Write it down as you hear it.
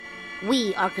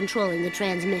We are controlling the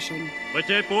transmission. What's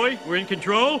that, boy? We're in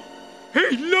control?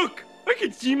 Hey, look! I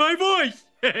can see my voice!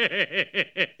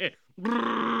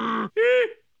 Blub,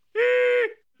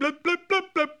 blub, blub,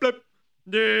 blub, blub.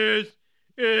 This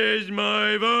is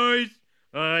my voice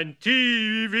on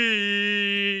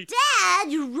TV.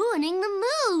 Dad, you're ruining the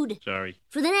mood. Sorry.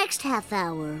 For the next half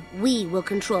hour, we will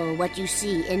control what you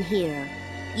see and hear.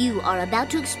 You are about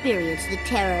to experience the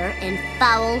terror and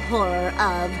foul horror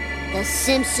of The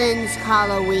Simpsons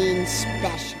Halloween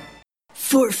Special.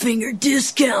 Four-finger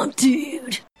discount,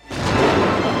 dude.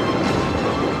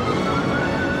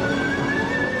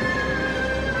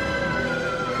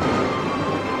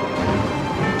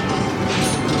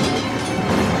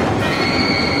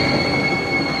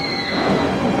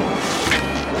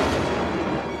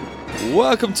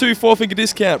 Welcome to Four Finger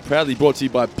Discount, proudly brought to you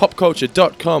by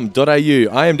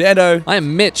popculture.com.au. I am Dando. I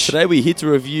am Mitch. Today we're here to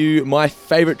review my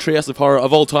favourite Treehouse of Horror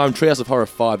of all time, Treehouse of Horror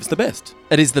 5. It's the best.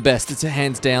 It is the best. It's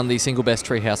hands down the single best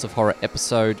Treehouse of Horror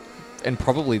episode, and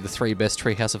probably the three best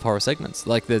Treehouse of Horror segments.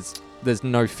 Like, there's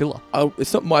no filler. Oh,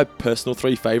 it's not my personal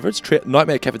three favourites.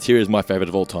 Nightmare Cafeteria is my favourite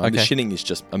of all time. Okay. The Shinning is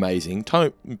just amazing.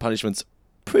 Time and Punishment's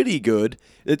pretty good.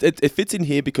 It fits in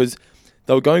here because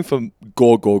they were going for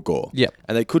gore. Yep.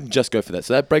 And they couldn't just go for that.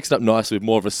 So that breaks it up nicely with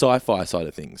more of a sci-fi side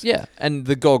of things. Yeah, and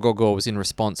the gore was in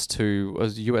response to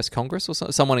US Congress or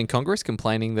someone in Congress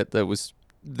complaining that there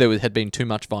had been too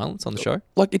much violence on the show.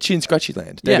 Like Itchy and Scratchy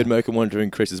Land. Yeah. David Merkin wanted to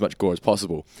increase as much gore as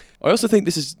possible. I also think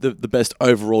this is the best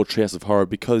overall Treehouse of Horror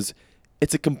because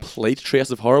it's a complete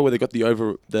Treehouse of Horror where they got the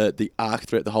arc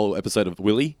throughout the whole episode of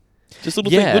Willy. Just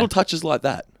little touches like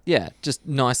that. Yeah, just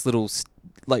nice little...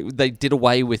 Like, they did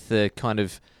away with the kind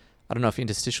of... I don't know if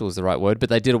interstitial is the right word, but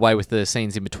they did away with the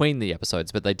scenes in between the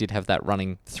episodes, but they did have that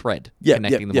running thread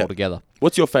connecting them all together.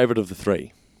 What's your favourite of the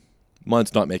three?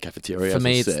 Mine's Nightmare Cafeteria. For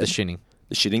me, it's The Shinning.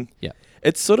 The Shitting? Yeah.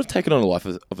 It's sort of taken on a life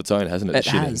of its own, hasn't it? It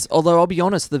has. Although, I'll be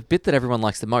honest, the bit that everyone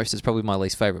likes the most is probably my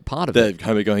least favourite part of it. The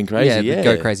Homer going crazy, yeah.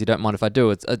 Go crazy, don't mind if I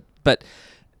do. But...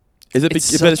 Is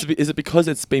it because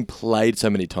it's been played so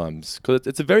many times? Because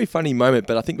it's a very funny moment,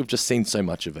 but I think we've just seen so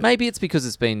much of it. Maybe it's because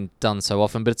it's been done so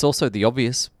often, but it's also the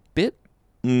obvious bit.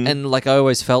 And like I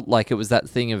always felt like it was that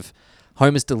thing of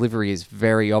Homer's delivery is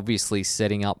very obviously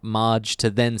setting up Marge to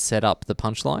then set up the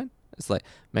punchline. It's like,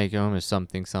 make Homer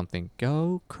something,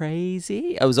 go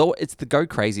crazy. It's the go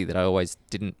crazy that I always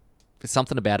didn't...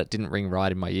 Something about it didn't ring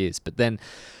right in my ears. But then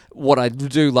what I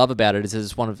do love about it is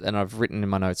it's one of... And I've written in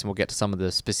my notes, and we'll get to some of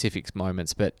the specifics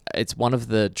moments, but it's one of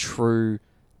the true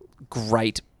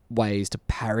great ways to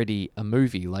parody a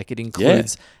movie. Like, it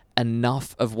includes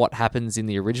enough of what happens in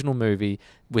the original movie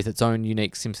with its own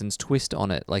unique Simpsons twist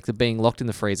on it. Like the being locked in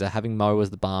the freezer, having Moe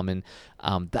as the barman,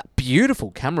 that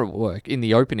beautiful camera work in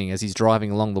the opening as he's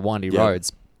driving along the windy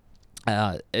roads,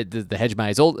 the hedge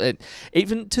maze,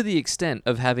 even to the extent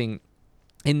of having...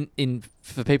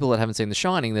 For people that haven't seen The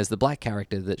Shining, there's the black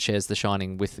character that shares The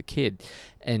Shining with the kid,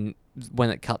 and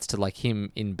when it cuts to like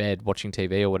him in bed watching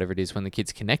TV or whatever it is, when the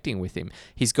kid's connecting with him,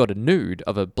 he's got a nude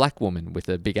of a black woman with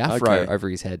a big afro over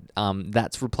his head.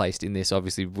 That's replaced in this,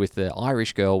 obviously, with the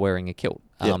Irish girl wearing a kilt.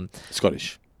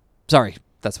 Scottish. Sorry.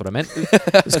 That's what I meant.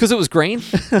 It's because it was green.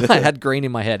 I had green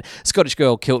in my head. Scottish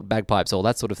girl, kilt, bagpipes, all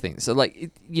that sort of thing. So,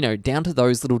 like, down to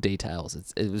those little details,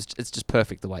 it's just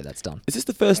perfect the way that's done. Is this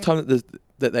the first time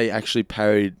that they actually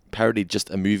parodied just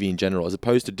a movie in general, as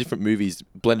opposed to different movies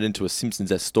blended into a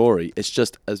Simpsons-esque story? It's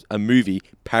just a movie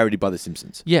parodied by The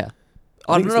Simpsons. Yeah.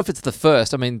 I don't know if it's the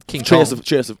first. I mean, King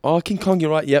Kong. King Kong, you're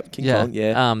right. Yep, King Kong,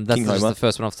 yeah. That's King just Homer. the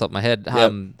first one off the top of my head.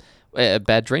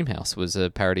 Bad Dream House was a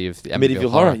parody of Medieval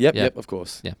Horror. Yep, of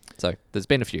course. Yeah, so there's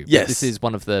been a few. Yes. But this is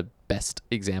one of the best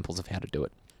examples of how to do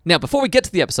it. Now, before we get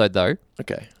to the episode, though,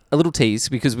 a little tease,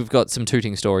 because we've got some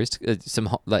tooting stories,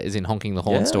 as in honking the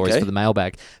horn stories for the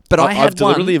mailbag. But I've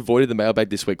deliberately avoided the mailbag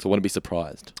this week, so I want to be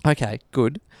surprised. Okay,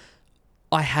 good.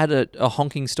 I had a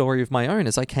honking story of my own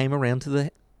as I came around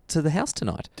to the house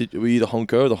tonight. Were you the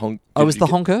honker or the honk? I was the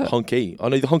honker. Honky. Oh,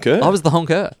 no, the honker. I was the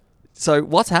honker. So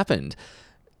what's happened?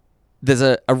 There's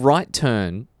a right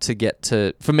turn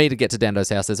for me to get to Dando's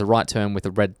house. There's a right turn with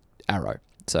a red arrow.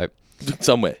 So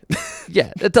somewhere.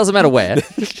 Yeah, it doesn't matter where.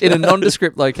 In a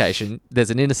nondescript location,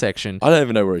 there's an intersection. I don't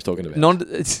even know where he's talking about.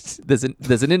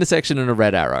 There's an intersection and a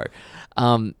red arrow.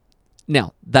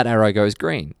 Now, that arrow goes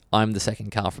green. I'm the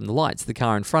second car from the lights. The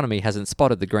car in front of me hasn't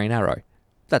spotted the green arrow.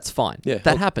 That's fine. Yeah,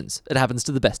 that happens. It happens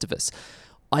to the best of us.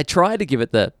 I try to give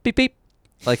it the beep beep,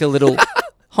 like a little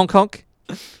honk honk.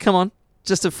 Come on.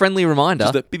 Just a friendly reminder.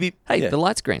 Just a beep beep. Hey, the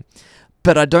light's green.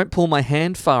 But I don't pull my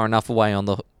hand far enough away on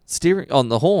the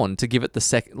horn to give it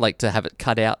the to have it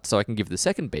cut out so I can give the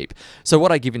second beep. So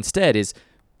what I give instead is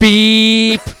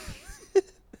beep.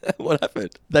 What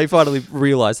happened? They finally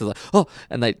realise they're like, oh,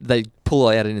 and they pull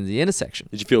out into the intersection.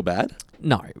 Did you feel bad?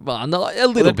 No, well, no, a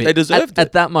little bit. They deserved it.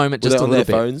 At that moment, Were just they a on little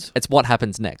their bit. phones? It's what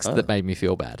happens next that made me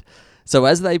feel bad. So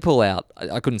as they pull out,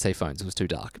 I couldn't say phones; it was too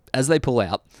dark. As they pull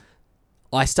out,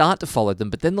 I start to follow them,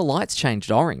 but then the lights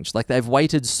changed orange. Like they've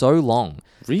waited so long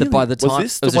Really? that by the time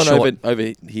was this it was the a one short, over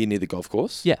here near the golf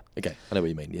course? Yeah. Okay, I know what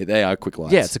you mean. Yeah, they are quick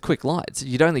lights. yeah, it's a quick light. So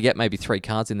you'd only get maybe 3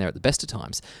 cars in there at the best of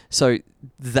times. So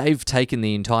they've taken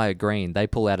the entire green. They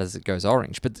pull out as it goes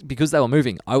orange, but because they were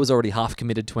moving, I was already half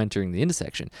committed to entering the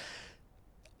intersection.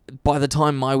 By the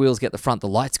time my wheels get the front, the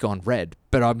light's gone red,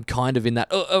 but I'm kind of in that,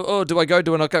 oh, do I go,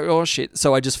 do I not go? Oh, shit.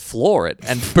 So I just floor it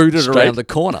and boot it around the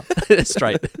corner.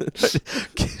 Straight.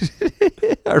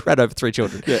 I ran over 3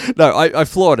 children. Yeah. No, I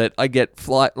floored it. I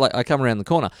come around the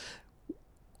corner.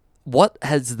 What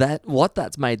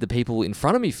that's made the people in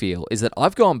front of me feel is that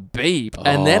I've gone beep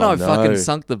and then I've fucking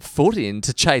sunk the foot in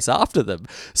to chase after them.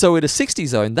 So in a 60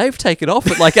 zone, they've taken off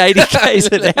at like 80 k's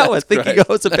an hour thinking I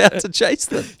was about to chase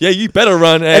them. Yeah, you better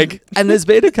run, Egg. And there's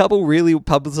been a couple really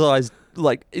publicised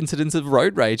like incidents of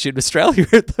road rage in Australia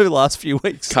the last few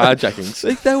weeks.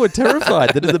 Carjackings. They were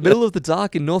terrified that in the middle of the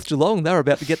dark in North Geelong, they were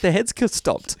about to get their heads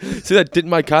stopped. See that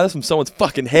didn't my car? That's from someone's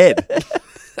fucking head.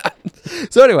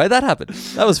 So anyway, that happened.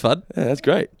 That was fun. Yeah, that's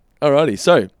great. Alrighty.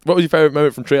 So, what was your favourite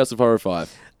moment from Treehouse of Horror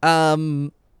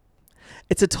 5?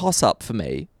 It's a toss-up for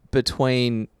me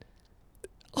between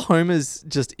Homer's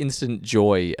just instant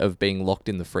joy of being locked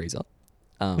in the freezer,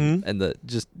 and the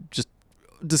just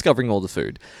discovering all the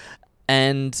food,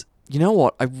 and you know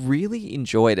what? I really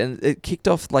enjoyed, and it kicked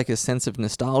off like a sense of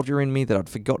nostalgia in me that I'd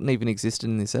forgotten even existed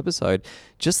in this episode.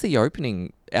 Just the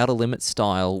opening, Outer Limits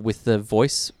style with the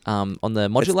voice on the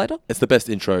modulator. It's the best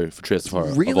intro for Treehouse of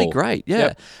Horror. Really of all. great, yeah.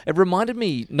 Yep. It reminded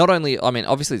me not only, I mean,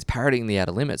 obviously it's parodying the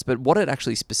Outer Limits, but what it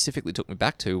actually specifically took me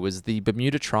back to was the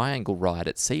Bermuda Triangle ride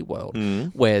at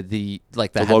SeaWorld, where they The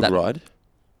had log that ride.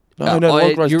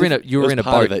 log ride's you were in a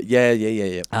boat. Yeah.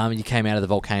 You came out of the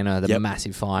volcano, the Yep.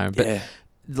 massive fire, but Yeah.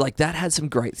 like that had some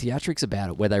great theatrics about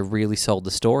it, where they really sold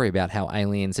the story about how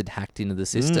aliens had hacked into the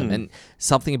system, and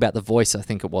something about the voice, I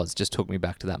think it was, just took me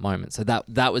back to that moment. So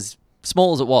that was,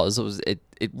 small as it was, it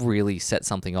really set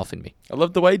something off in me. I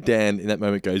love the way Dan in that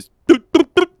moment goes.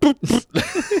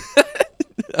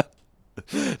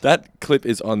 That clip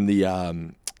is on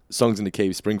the Songs in the Key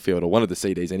of Springfield, or one of the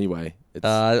CDs anyway. It's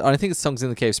I don't think it's Songs in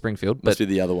the Key of Springfield, must but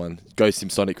be the other one. Ghost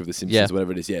Simpsonic with the Simpsons, Yeah.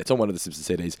 whatever it is. Yeah, it's on one of the Simpsons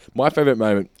CDs. My favourite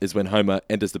moment is when Homer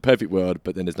enters the perfect world,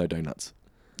 but then there's no donuts.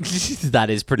 that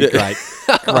is pretty great.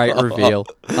 Great reveal.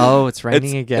 Oh, it's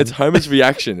raining again. It's Homer's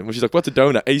reaction when she's like, "What's a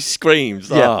donut?" And he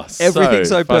screams. yeah, Oh, everything's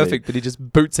so funny. perfect, but he just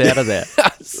boots out of there.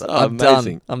 So I'm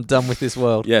amazing. done. I'm done with this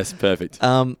world. Yes, perfect.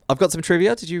 I've got some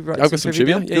trivia. Did you write I've got some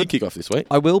trivia. Yeah, you Good. kick off this week.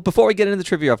 I will. Before we get into the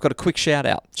trivia, I've got a quick shout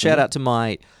out. Shout out to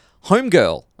my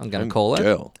homegirl, I'm going to call her.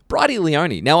 Girl. Bridie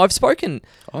Leone. Now, I've spoken...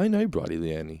 I know Bridie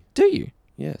Leone. Do you?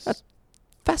 Yes. That's-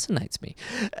 Fascinates me.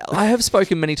 I have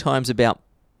spoken many times about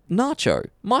Nacho,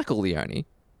 Michael Leone,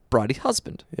 Bridie's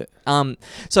husband. Yeah.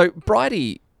 So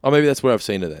Bridie... Oh, maybe that's where I've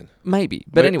seen her then. Maybe.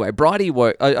 But Wait. anyway, Bridie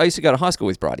I used to go to high school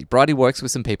with Bridie. Bridie works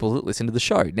with some people that listen to the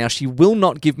show. Now, she will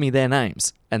not give me their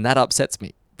names, and that upsets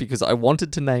me because I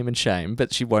wanted to name and shame,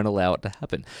 but she won't allow it to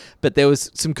happen. But there was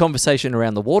some conversation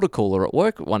around the water cooler at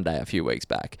work one day a few weeks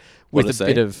back with What'd a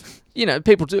it bit of,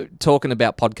 people talking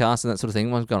about podcasts and that sort of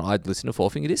thing. One's going, I'd listen to Four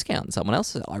Finger Discount. And someone else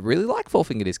says, I really like Four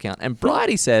Finger Discount. And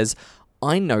Bridie says,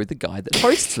 I know the guy that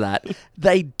hosts that.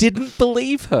 They didn't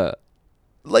believe her.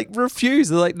 Like, refuse.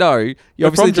 They're like, no, you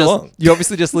obviously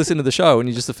just listen to the show and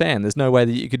you're just a fan. There's no way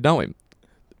that you could know him.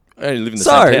 I only live in the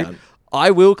same town. I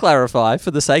will clarify,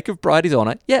 for the sake of Bridie's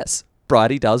honour, yes,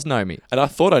 Bridie does know me. And I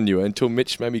thought I knew her until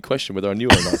Mitch made me question whether I knew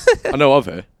her or not. I know of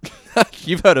her.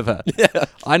 You've heard of her. Yeah.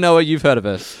 I know her, you've heard of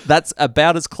her. That's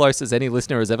about as close as any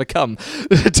listener has ever come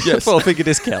to a Four Finger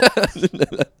Discount.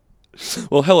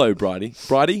 Well, hello, Bridie.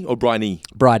 Bridie or Briney?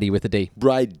 Bridie with a D.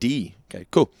 Bridie. Okay,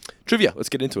 cool. Trivia. Let's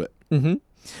get into it.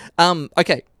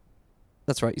 Okay.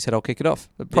 That's right, you said I'll kick it off.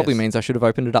 It probably Yes. means I should have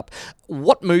opened it up.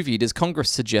 What movie does Congress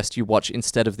suggest you watch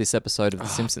instead of this episode of The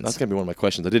That's Simpsons? going to be one of my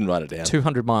questions. I didn't write it down.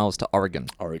 200 Miles to Oregon.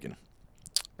 Oregon.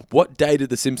 What day did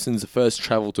the Simpsons first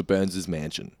travel to Burns'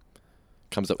 mansion?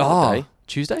 Comes up with a Oh, day.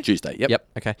 Tuesday? Tuesday, yep. Yep,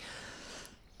 okay.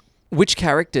 Which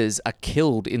characters are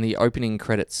killed in the opening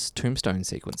credits tombstone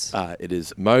sequence? It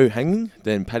is Moe hanging,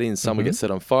 then Patty and Summer get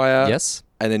set on fire. Yes.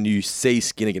 And then you see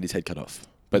Skinner get his head cut off.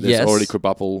 But there's Yes. already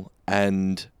Krabappel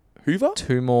and Hoover.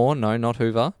 Two more. No, not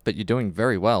Hoover, but you're doing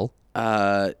very well.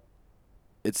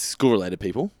 It's school-related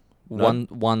people. No.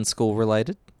 One school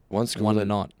related, One school. one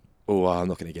not. Oh, I'm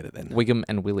not going to get it then. Wiggum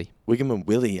and Willie. Wiggum and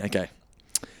Willie. Okay.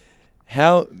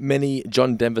 How many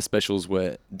John Denver specials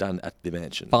were done at the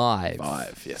mansion? 5.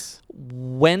 5, yes.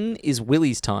 When is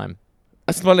Willie's time?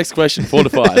 That's my next question. 4 to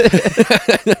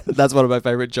 5. That's one of my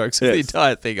favourite jokes of the Yes.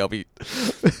 entire thing. I'll be...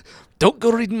 Don't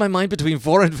go reading my mind between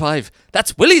 4 and 5.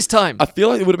 That's Willie's time. I feel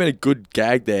like it would have been a good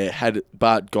gag there had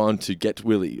Bart gone to get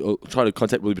Willie or try to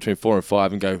contact Willie between 4 and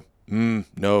 5 and go,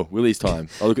 no, Willie's time.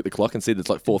 I'll look at the clock and see that it's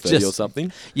like 4:30 or Just-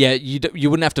 something. Yeah, you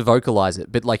wouldn't have to vocalize it,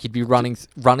 but like you'd be running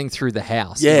through the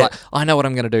house. He's Yeah. like, I know what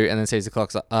I'm going to do, and then sees the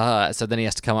clock's like, so then he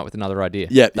has to come up with another idea.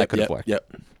 Yeah, that could have worked.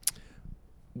 Yep.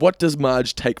 What does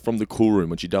Marge take from the cool room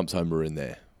when she dumps Homer in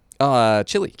there?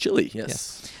 Chili. Chili,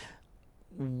 yes.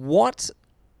 What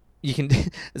you can?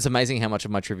 It's amazing how much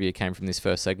of my trivia came from this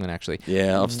first segment. Actually,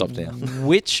 Yeah, I've stopped now.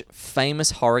 which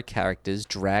famous horror characters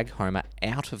drag Homer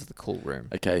out of the cool room?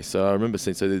 Okay, so I remember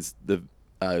seeing, so there's the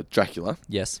Dracula,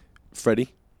 Yes,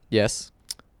 Freddy, yes.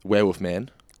 Werewolf Man,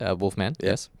 Wolfman. Yeah.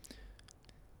 Yes,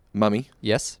 Mummy.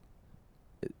 yes.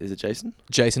 Is it Jason?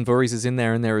 Jason Voorhees is in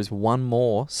there, and there is one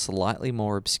more, slightly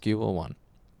more obscure one.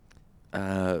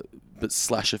 But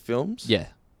slasher films? Yeah,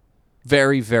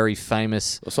 very, very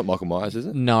famous. It's not Michael Myers, is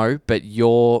it? No, but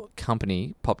your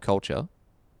company, Pop Culture,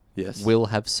 Yes. will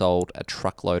have sold a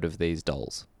truckload of these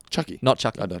dolls. Chucky. Not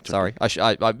Chucky. I know Chucky. Sorry,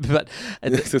 but I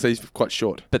was going to say he's quite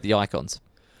short. but the icons.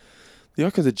 The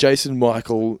icons are Jason,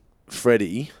 Michael,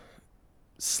 Freddy,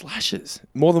 slashers.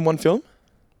 More than one film?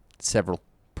 Several,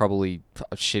 probably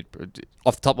shit.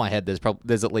 Off the top of my head,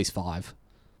 there's at least 5.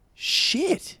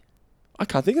 Shit. I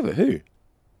can't think of it. Who?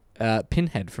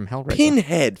 Pinhead from Hellraiser.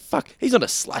 Pinhead. Fuck. He's not a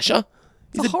slasher.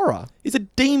 It's a horror. He's a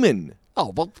demon.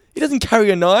 Oh well. He doesn't carry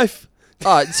a knife.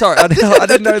 Sorry, I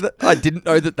didn't know that. I didn't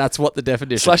know that. That's what the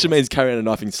definition. Slasher was. means carrying a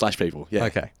knife and slash people. Yeah.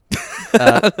 Okay.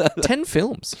 10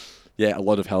 films. Yeah, a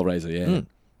lot of Hellraiser, yeah.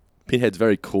 Pinhead's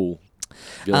very cool.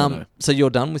 Villain, though. So you're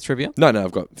done with trivia? No,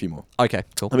 I've got a few more. Okay,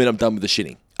 cool. I mean, I'm done with the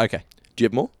shitting. Okay, Do you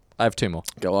have more? I have 2 more.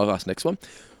 Go, I'll ask next one.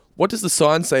 What does the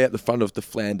sign say at the front of the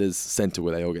Flanders Centre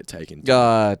where they all get taken?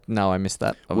 No, I missed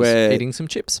that. I was Where- eating some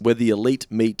chips. Where the elite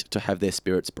meet to have their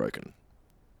spirits broken.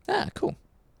 Ah, cool.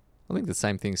 I think the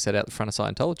same thing said out the front of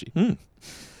Scientology.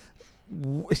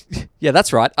 Yeah,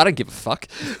 that's right. I don't give a fuck.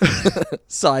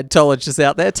 Scientologists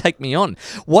out there, take me on.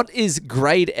 What is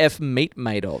grade F meat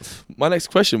made of? My next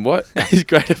question, what is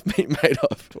grade of meat made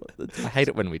of? I hate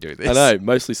it when we do this. I know,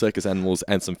 mostly circus animals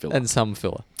and some filler. And some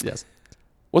filler. Yes.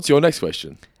 What's your next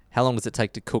question? How long does it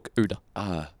take to cook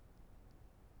Uda?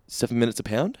 7 minutes a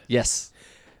pound? Yes.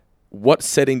 What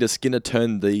setting does Skinner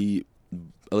turn the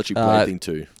electric blade thing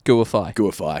to? Guify.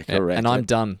 Guify, Yep, correct. and I'm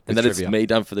done And with that trivia. it's me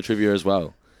done for the trivia as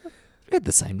well. We had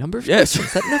the same number of Yes.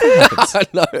 questions. That never happens. I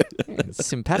know. It's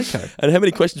simpatico. And how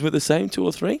many questions were the same? 2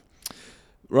 or 3?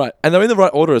 Right. And they're in the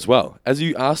right order as well. As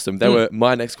you asked them, they were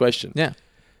my next question. Yeah.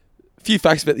 A few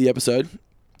facts about the episode.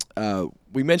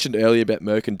 We mentioned earlier about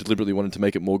Merkin deliberately wanted to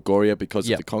make it more gorier because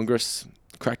Yep. of the Congress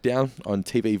crackdown on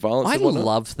TV violence I and whatnot.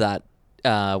 love that,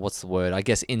 what's the word? I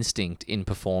guess instinct in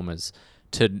performers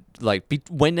to, like,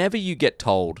 whenever you get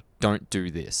told, don't do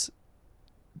this,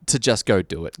 to just go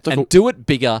do it. like And a- do it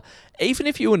bigger, even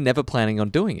if you were never planning on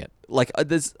doing it. Like,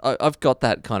 I've got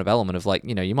that kind of element of, like,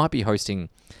 you might be hosting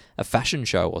a fashion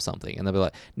show or something, and they'll be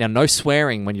like, now, no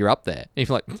swearing when you're up there. And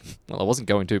you're like, well, I wasn't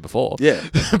going to before. Yeah.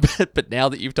 but now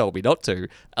that you've told me not to,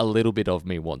 a little bit of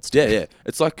me wants to. Yeah, yeah.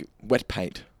 It's like wet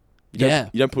paint. You Yeah.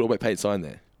 don't, you don't put a wet paint sign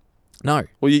there. No.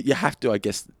 Well, you have to, I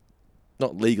guess,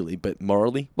 not legally, but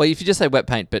morally. Well, if you just say wet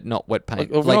paint, but not wet paint.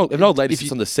 Like, if an old lady if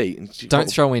sits you on the seat and she don't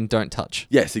throw in, don't touch.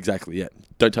 Yes, exactly. Yeah,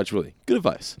 don't touch Willie. Good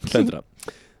advice. Turns it up.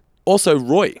 Also,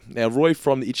 Roy. Now, Roy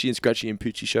from the Itchy and Scratchy and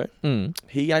Poochie show.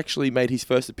 He actually made his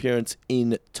first appearance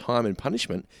in Time and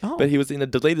Punishment, Oh. but he was in a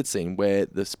deleted scene where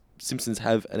the Simpsons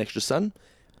have an extra son,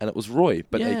 and it was Roy.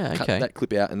 But Yeah, they cut okay. that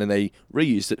clip out, and then they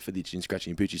reused it for the Itchy and Scratchy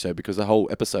and Poochie show because the whole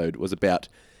episode was about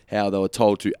how they were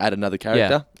told to add another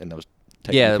character, and that was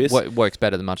taking Yeah, the piss. it works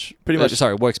better than much. Pretty much-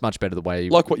 Sorry, it works much better the way.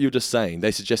 Like what you were just saying,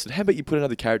 they suggested, how about you put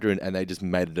another character in, and they just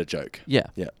made it a joke. Yeah.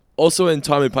 Yeah. Also in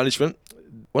Time and Punishment,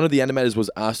 one of the animators was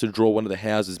asked to draw one of the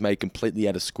houses made completely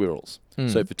out of squirrels.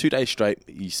 So for 2 days straight,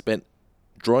 he spent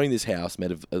drawing this house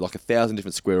made of like 1,000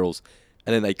 different squirrels,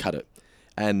 and then they cut it.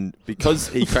 And because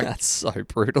he cracked, That's so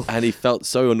brutal. and he felt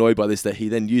so annoyed by this that he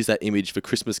then used that image for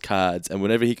Christmas cards, and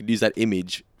whenever he could use that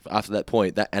image after that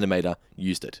point, that animator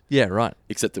used it. Yeah, right.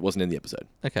 Except it wasn't in the episode.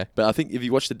 Okay. But I think if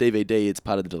you watch the DVD, it's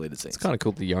part of the deleted scenes. It's kind of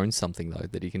cool that he owns something, though,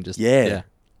 that he can just... Yeah.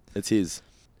 It's his.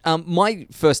 My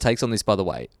first takes on this, by the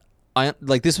way,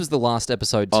 this was the last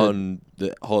episode to... On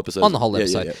the whole episode. on the whole Yeah,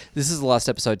 episode. yeah. This is the last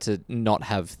episode to not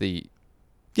have the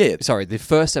Yeah. Sorry, the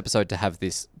first episode to have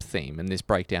this theme and this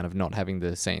breakdown of not having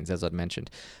the scenes, as I'd mentioned.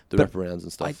 The But wraparounds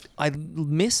and stuff. I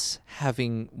miss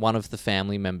having one of the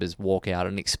family members walk out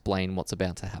and explain what's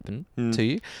about to happen to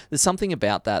you. There's something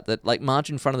about that, like, Marge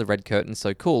in front of the red curtain is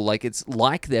so cool. Like, it's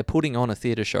like they're putting on a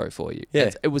theatre show for you.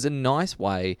 Yeah. It was a nice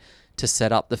way to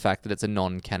set up the fact that it's a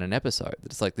non-canon episode.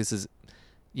 That it's like, this is,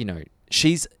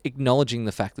 she's acknowledging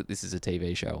the fact that this is a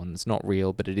TV show and it's not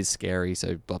real, but it is scary,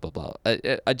 so blah, blah, blah.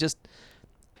 I just...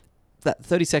 That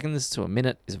 30 seconds to a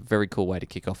minute is a very cool way to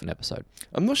kick off an episode.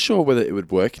 I'm not sure whether it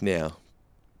would work now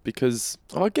because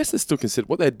I guess they still consider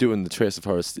what they do in the Treehouse of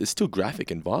Horror is still graphic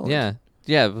and violent. Yeah.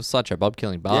 Yeah, it was Sideshow Bob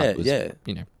killing Bart. Yeah,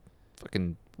 was,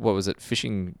 fucking, what was it,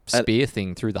 fishing spear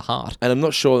thing through the heart. And I'm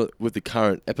not sure with the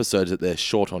current episodes that they're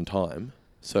short on time.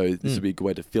 So this would be a good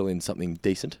way to fill in something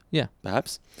decent. Yeah.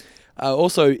 Perhaps.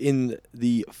 Also, in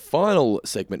the final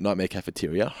segment, Nightmare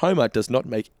Cafeteria, Homer does not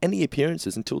make any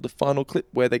appearances until the final clip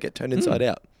where they get turned inside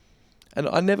out. And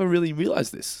I never really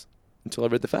realised this until I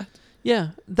read the fact.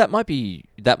 Yeah, that might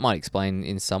explain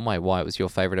in some way why it was your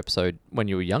favourite episode when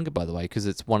you were younger, by the way, because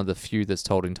it's one of the few that's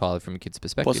told entirely from a kid's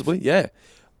perspective. Possibly, yeah.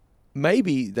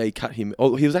 Maybe they cut him...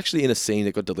 Oh, he was actually in a scene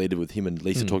that got deleted with him and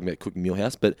Lisa talking about cooking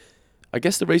Millhouse, but I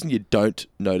guess the reason you don't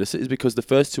notice it is because the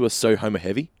first two are so Homer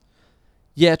heavy.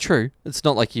 Yeah, true. It's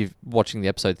not like you're watching the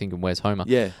episode thinking, where's Homer?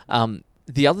 Yeah.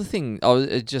 The other thing,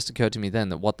 it just occurred to me then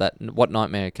that what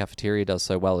Nightmare Cafeteria does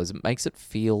so well is it makes it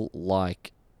feel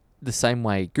like the same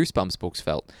way Goosebumps books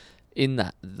felt, in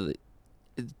that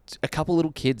a couple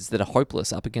little kids that are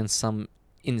hopeless up against some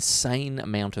insane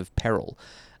amount of peril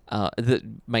that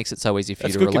makes it so easy for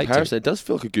That's you a to good relate comparison. to. It does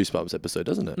feel like a Goosebumps episode,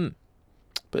 doesn't it?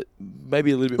 But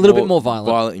maybe a little bit more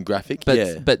violent. and graphic.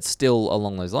 But still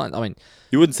along those lines. I mean,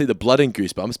 you wouldn't see the blood in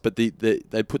Goosebumps, but they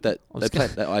put that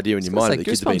plant that idea in your mind. That the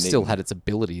kids are being Goosebumps still eaten. had its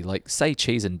ability. Like, say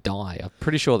cheese and die. I'm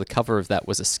pretty sure the cover of that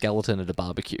was a skeleton at a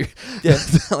barbecue. Yeah.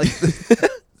 Like,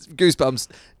 Goosebumps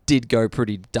did go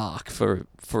pretty dark for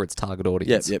its target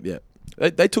audience. Yep.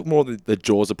 They took more of the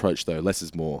Jaws approach, though. Less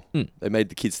is more. They made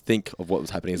the kids think of what was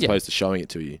happening as opposed to showing it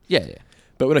to you. Yeah.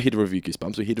 But we're not here to review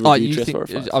Goosebumps. We're here to review Treehouse of Horror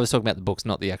 5. I was talking about the books,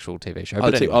 not the actual TV show.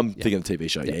 But anyway, I'm thinking of the TV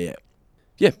show. Yeah.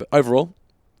 Yeah, but overall,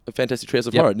 a fantastic Treehouse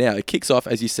of Horror. Now, it kicks off,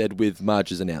 as you said, with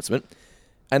Marge's announcement.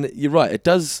 And you're right, it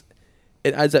adds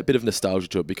that bit of nostalgia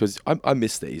to it because I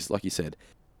miss these, like you said.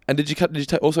 And did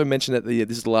you also mention that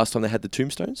this is the last time they had the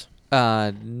tombstones?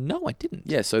 No, I didn't.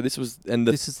 Yeah, so this was...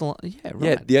 This is the... Yeah, right.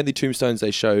 Yeah, the only tombstones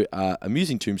they show are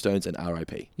amusing tombstones and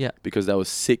RIP. Yeah. Because they were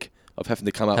sick of having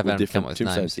to come up with different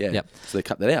tombstones. names. Yeah. Yep. So they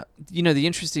cut that out. The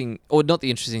interesting... Or not the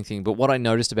interesting thing, but what I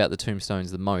noticed about the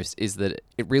tombstones the most is that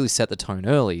it really set the tone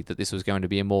early that this was going to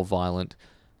be a more violent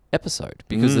episode.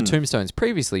 Because the tombstones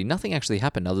previously, nothing actually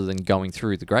happened other than going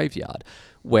through the graveyard.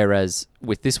 Whereas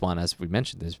with this one, as we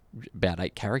mentioned, there's about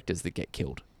 8 characters that get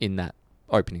killed in that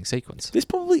opening sequence. This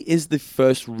probably is the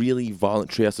first really violent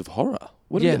Treehouse of Horror.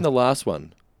 What about in the last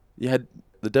one? You had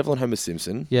the Devil and Homer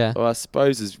Simpson. Yeah. Or I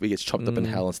suppose as he gets chopped up in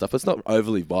hell and stuff. It's not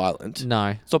overly violent.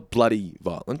 No. It's not bloody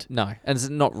violent. No. And it's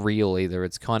not real either.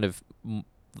 It's kind of...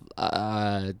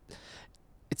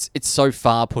 It's so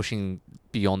far pushing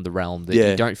beyond the realm that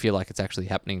you don't feel like it's actually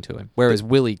happening to him. Whereas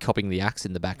Willie copping the axe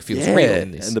in the back feels real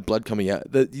in this. And the blood coming out.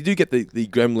 You do get the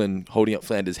gremlin holding up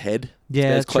Flanders' head. Yeah,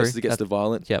 as close true. as it gets to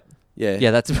violent. Yep. Yeah.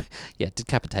 Yeah, that's... Yeah,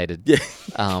 decapitated.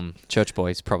 Yeah. Church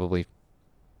Boy's probably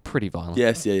pretty violent.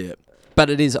 Yes, yeah. But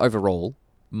it is overall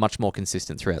much more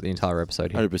consistent throughout the entire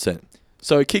episode here. 100%.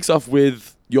 So it kicks off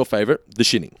with your favourite, The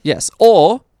Shinning. Yes.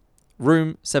 Or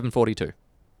Room 742.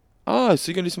 Oh, so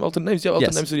you're going to do some alternate names? Yeah, alternate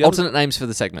Yes. names for the others? Alternate names for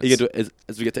the segments. Are you going to do it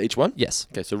as we get to each one? Yes.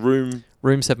 Okay, so Room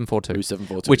 742.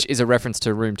 742. Which is a reference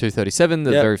to Room 237,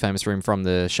 the very famous room from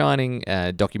The Shining,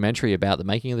 documentary about the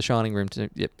making of The Shining.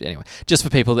 Anyway, just for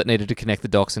people that needed to connect the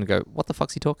dots and go, what the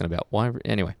fuck's he talking about? Why?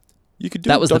 Anyway, you could do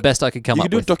that was the best I could come up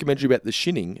with. You could do a documentary about The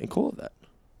Shinning and call it that.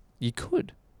 You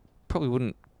could. Probably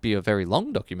wouldn't be a very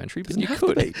long documentary, but you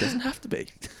could. It doesn't have to be.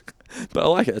 But I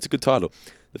like it. It's a good title.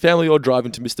 The family all drive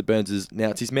into Mr. Burns'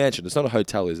 now it's his mansion. It's not a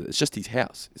hotel, is it? It's just his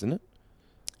house, isn't it?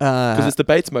 Because it's the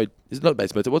Bates Motel. It's not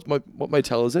Bates Motel. What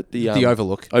motel is it? The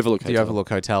Overlook. Overlook The Hotel. Overlook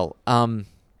Hotel. I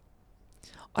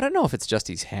don't know if it's just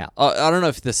his house. I don't know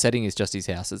if the setting is just his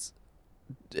house.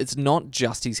 It's not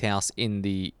just his house in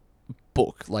the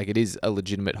book. Like, it is a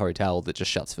legitimate hotel that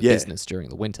just shuts for business during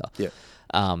the winter. Yeah.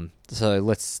 So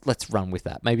let's run with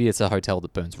that. Maybe it's a hotel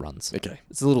that Burns runs. Okay.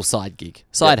 It's a little side gig.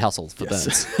 Side hustle for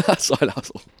Burns. Side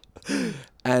hustle.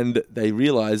 And they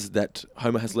realise that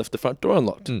Homer has left the front door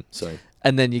unlocked. So...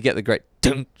 And then you get the great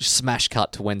smash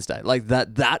cut to Wednesday. Like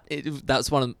that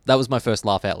was my first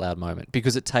laugh out loud moment,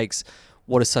 because it takes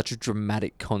what is such a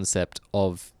dramatic concept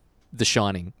of The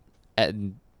Shining,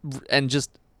 and just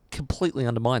completely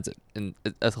undermines it, and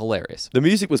it's hilarious. The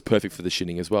music was perfect for The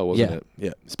Shining as well, wasn't Yeah. it?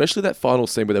 Yeah. Especially that final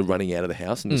scene where they're running out of the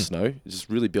house in the snow. It just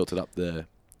really built it up the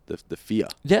fear.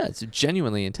 Yeah, it's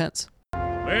genuinely intense.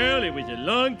 Well, it was a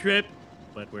long trip,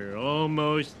 but we're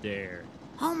almost there.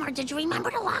 Homer, did you remember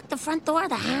to lock the front door of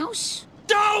the house?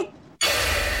 Don't!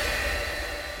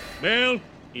 Well,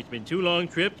 it's been 2 long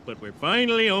trips, but we're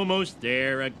finally almost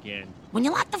there again. When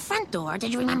you locked the front door,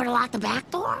 did you remember to lock the back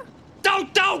door?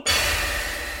 Don't!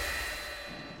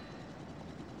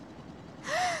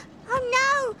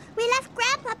 Oh no! We left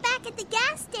Grandpa back at the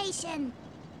gas station.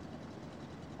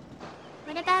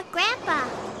 What about Grandpa?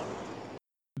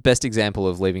 Best example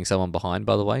of leaving someone behind,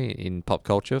 by the way, in pop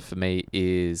culture for me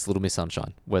is Little Miss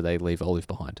Sunshine, where they leave Olive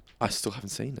behind. I still haven't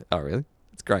seen it. Oh, really?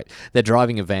 It's great. They're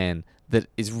driving a van that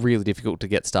is really difficult to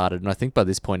get started, and I think by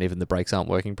this point even the brakes aren't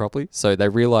working properly. So they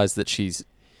realise that she's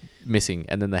missing,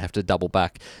 and then they have to double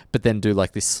back, but then do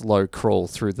like this slow crawl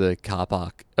through the car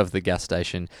park of the gas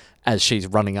station as she's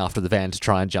running after the van to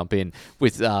try and jump in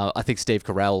with, I think, Steve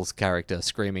Carell's character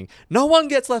screaming, "No one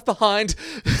gets left behind!"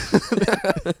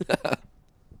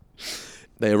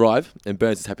 They arrive, and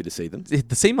Burns is happy to see them.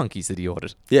 The sea monkeys that he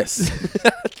ordered. Yes.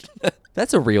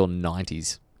 That's a real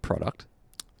 90s product.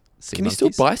 Sea Can you monkeys.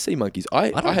 still buy sea monkeys? I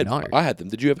don't know. I had them.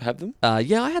 Did you ever have them?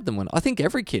 Yeah, I had them I think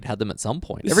every kid had them at some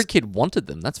point. Every kid wanted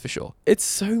them, that's for sure. It's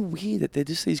so weird that they're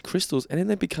just these crystals, and then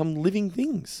they become living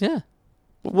things. Yeah.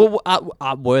 Well,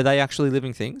 were they actually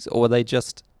living things, or were they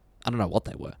just... I don't know what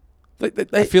they were.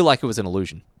 I feel like it was an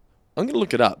illusion. I'm going to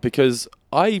look it up because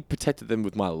I protected them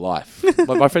with my life.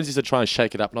 my friends used to try and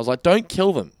shake it up, and I was like, don't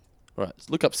kill them. All right, let's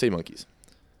look up sea monkeys.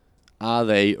 Are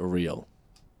they real?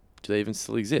 Do they even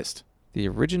still exist? The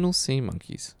original sea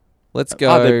monkeys. Let's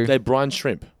go... They're brine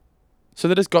shrimp. So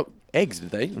they just got eggs, did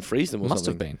they? And freeze them or Must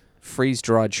something? have been.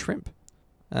 Freeze-dried shrimp.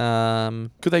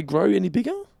 Could they grow any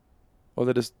bigger? Or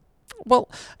they just... Well,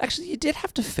 actually, you did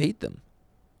have to feed them.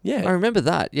 Yeah. I remember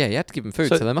that. Yeah, you had to give them food,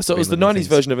 so they must have it was the been 90s living things.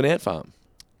 version of an ant farm.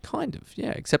 Kind of,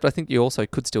 yeah. Except I think you also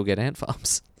could still get ant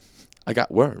farms. I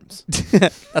got worms.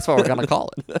 That's what we're going to call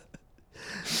it.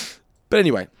 But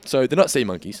anyway, so they're not sea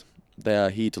monkeys. They are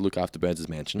here to look after Burns'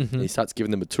 mansion. Mm-hmm. And he starts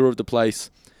giving them a tour of the place,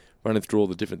 running through all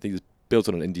the different things built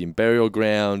on an Indian burial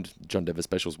ground, John Denver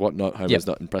specials, whatnot. Homer's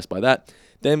not impressed by that.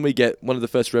 Then we get one of the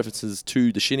first references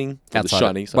to The Shining, or The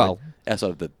Shining, outside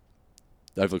of the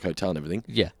Overlook Hotel and everything.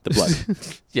 Yeah. The blood.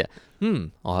 Yeah.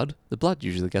 Odd. The blood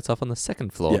usually gets off on the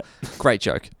second floor. Yeah. Great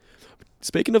joke.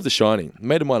 Speaking of The Shining, a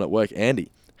mate of mine at work, Andy,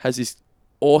 has this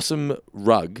awesome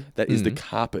rug that is the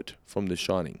carpet from The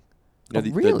Shining. You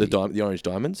know, really? the orange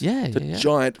diamonds? Yeah, It's a yeah.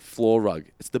 giant floor rug.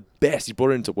 It's the best. He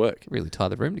brought it into work. Really tie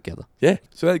the room together. Yeah.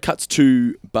 So then it cuts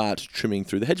to Bart trimming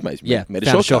through the hedge maze. Yeah, Made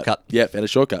found a shortcut. Yeah, found a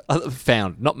shortcut.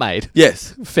 Found, not made.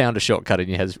 Yes. Found a shortcut in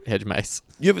your hedge maze.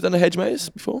 You ever done a hedge maze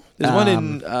before? There's one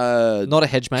in... Not a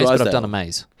hedge maze, but I've Drysdale. done a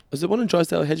maze. Is there one in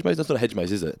Drysdale hedge maze? That's not a hedge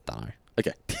maze, is it? Don't know.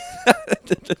 Okay.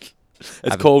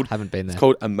 It's Haven't been there. It's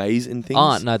called a maze in things.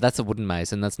 Oh, no, that's a wooden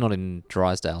maze, and that's not in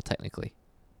Drysdale, technically.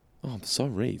 Oh, I'm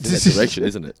sorry. It's in that direction,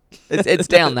 isn't it? It's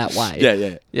down that way.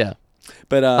 Yeah. Yeah.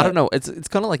 But I don't know. It's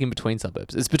kind of like in between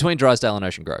suburbs. It's between Drysdale and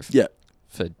Ocean Grove. Yeah.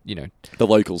 For, The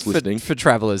locals listening. for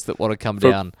travellers that want to come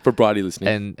down For Bridie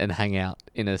listening. and hang out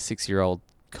in a 6-year-old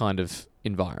kind of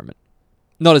environment.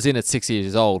 Not as in it's 6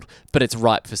 years old, but it's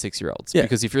ripe for 6-year-olds. Yeah.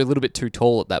 Because if you're a little bit too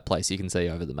tall at that place, you can see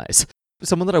over the maze.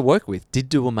 Someone that I work with did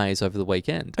do a maze over the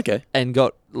weekend. Okay. And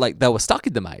got, they were stuck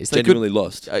in the maze. They Genuinely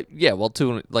lost. yeah, well,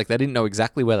 they didn't know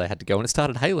exactly where they had to go, and it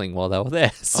started hailing while they were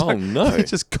there. So Oh, no. They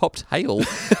just copped hail,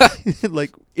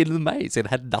 in the maze. It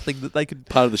had nothing that they could...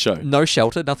 Part of the show. No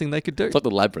shelter, nothing they could do. It's like the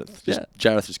labyrinth. Yeah.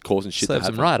 Jareth just causing shit to Serves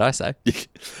happen. them right, I say.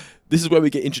 This is where we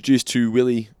get introduced to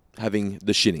Willie having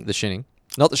the shinning. The Shining.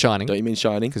 Not the Shining, Don't you mean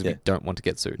shining? because we don't want to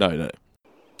get sued. No.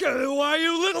 Get away,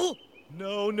 you little!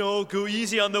 No, go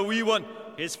easy on the wee one.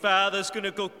 His father's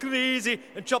gonna go crazy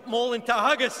and chop them all into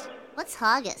haggis. What's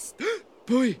haggis?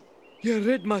 Boy, you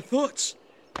read my thoughts.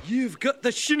 You've got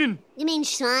the shinning. You mean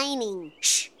shining.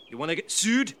 Shh! You wanna get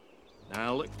sued?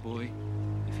 Now look, boy.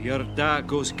 If your dad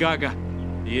goes gaga,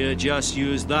 you just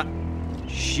use that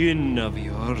shin of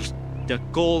yours to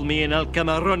call me and I'll come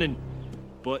a running.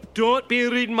 But don't be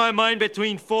reading my mind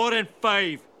between 4 and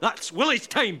 5. That's Willie's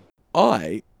time.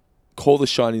 I call the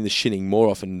shining the shinning more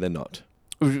often than not.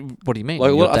 What do you mean? Like,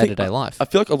 in your I think- day-to-day life? I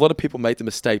feel like a lot of people make the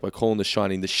mistake by calling the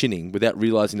shining the shinning without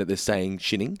realizing that they're saying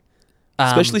shinning.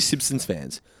 Especially Simpsons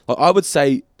fans. Like, I would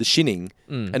say the shinning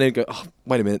and then go, oh,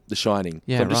 wait a minute, the shining.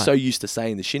 Yeah, So I'm just right. so used to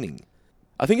saying the shinning.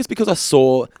 I think it's because I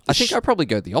saw. I think I probably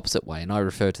go the opposite way, and I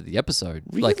refer to the episode,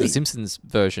 like the Really? Simpsons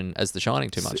version, as The Shining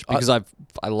too much See, because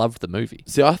I loved the movie.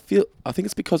 See, I think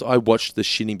it's because I watched The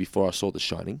Shining before I saw The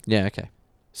Shining. Yeah, okay.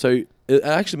 So I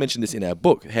actually mentioned this in our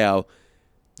book, how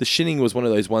The Shining was one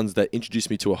of those ones that introduced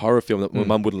me to a horror film that my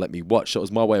mum wouldn't let me watch. So it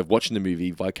was my way of watching the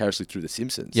movie vicariously through The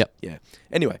Simpsons. Yep. Yeah.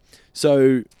 Anyway,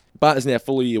 so Bart is now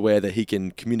fully aware that he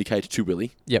can communicate to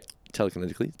Willie Yep.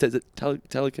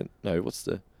 telekinetically. No, what's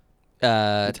the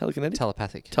telekinetic?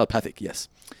 Telepathic. Telepathic, yes.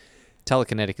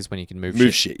 Telekinetic is when you can move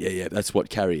Shit. Yeah. That's what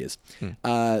Carrie is.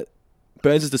 Burns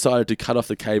has decided to cut off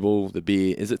the cable, the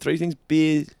beer. Is it three things?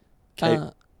 Beer,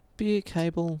 Beer,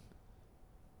 cable.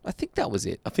 I think that was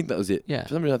it. I think that was it. Yeah. For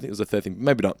some reason, I think it was the third thing.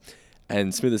 Maybe not.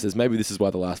 And Smithers says, maybe this is why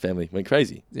the last family went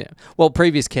crazy. Yeah. Well,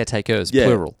 previous caretakers, Yeah.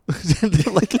 plural.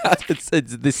 Like,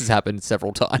 this has happened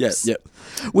several times. Yeah.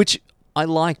 Which I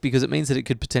like because it means that it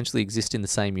could potentially exist in the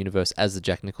same universe as the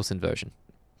Jack Nicholson version.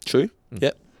 True.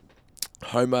 Yep.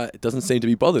 Homer doesn't seem to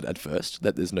be bothered at first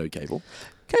that there's no cable.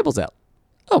 Cable's out.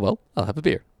 Oh, well, I'll have a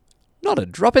beer. Not a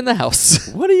drop in the house.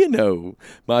 What do you know?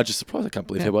 Marge is surprised. I can't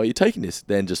believe how well you're taking this.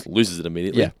 Then just loses it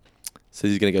immediately. Yeah. So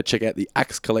he's going to go check out the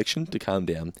Axe collection to calm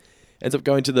down. Ends up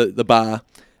going to the bar,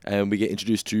 and we get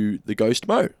introduced to the ghost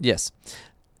Mo. Yes.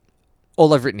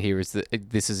 All I've written here is that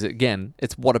this is, again,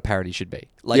 it's what a parody should be.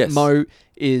 Like, Yes. Mo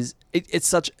is... It's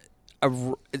such...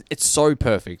 It's so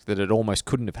perfect that it almost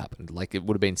couldn't have happened. Like, it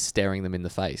would have been staring them in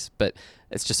the face. But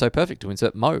it's just so perfect to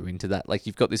insert Mo into that. Like,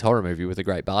 you've got this horror movie with a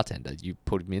great bartender. You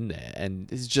put him in there.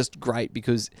 And it's just great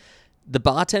because the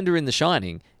bartender in The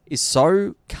Shining is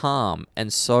so calm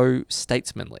and so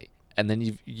statesmanly. And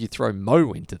then you throw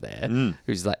Mo into there,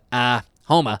 who's like,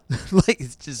 Homer. Like,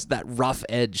 it's just that rough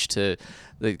edge to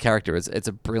the character. It's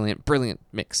a brilliant, brilliant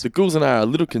mix. The ghouls and I are a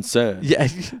little concerned. Yeah.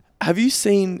 Have you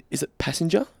seen, is it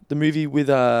Passenger? The movie with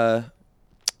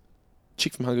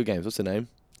chick from Hunger Games. What's her name?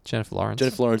 Jennifer Lawrence.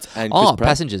 Jennifer Lawrence and Chris Pratt.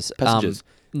 Passengers. Passengers.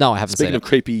 No, I haven't Speaking seen of it.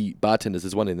 creepy bartenders,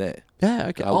 there's one in there. Yeah,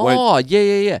 okay. I won't-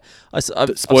 Yeah. I've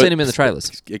seen him in the trailers.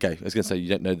 Okay, I was going to say, you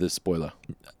don't know the spoiler.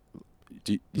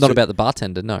 Not about the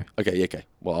bartender, no. Okay, yeah, okay.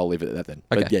 Well, I'll leave it at that then.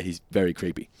 Okay. But yeah, he's very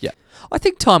creepy. Yeah. I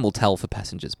think time will tell for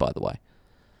Passengers, by the way.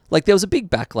 Like, there was a big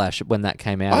backlash when that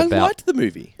came out I about... liked the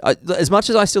movie. As much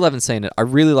as I still haven't seen it, I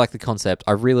really like the concept.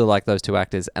 I really like those two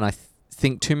actors, and I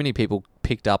think too many people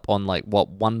picked up on, like, what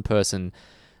one person's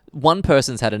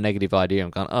had a negative idea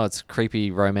and gone, oh, it's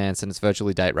creepy romance and it's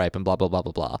virtually date rape and blah, blah, blah,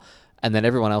 blah, blah. And then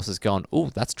everyone else has gone, oh,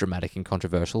 that's dramatic and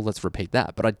controversial. Let's repeat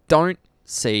that. But I don't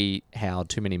see how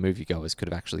too many moviegoers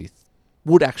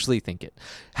would actually think it.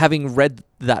 Having read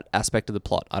that aspect of the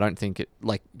plot, I don't think it,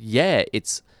 like, yeah,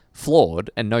 it's flawed,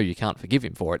 and no, you can't forgive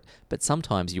him for it, but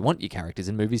sometimes you want your characters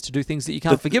in movies to do things that you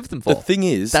can't forgive them for. The thing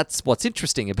is, that's what's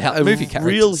interesting about a movie characters.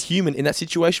 real human in that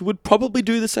situation would probably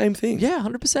do the same thing. Yeah,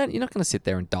 100%. You're not going to sit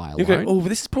there and die You alone. go, oh,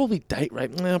 this is probably date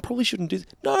rape. No, I probably shouldn't do this.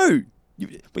 No!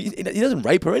 But he doesn't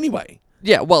rape her anyway.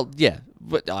 Yeah, well, yeah,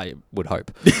 but I would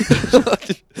hope.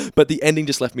 But the ending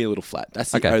just left me a little flat.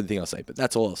 That's the Okay. only thing I'll say. But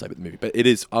that's all I'll say about the movie. But it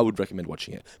is, I would recommend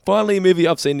watching it. Finally, a movie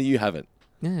I've seen that you haven't.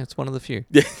 Yeah, it's one of the few.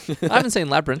 Yeah. I haven't seen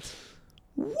Labyrinth.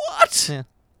 What? Yeah,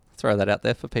 throw that out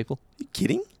there for people. You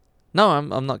kidding? No,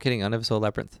 I'm not kidding. I never saw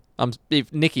Labyrinth.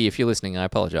 Nikki, if you're listening, I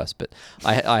apologize, but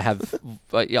I have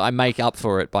I make up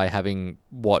for it by having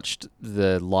watched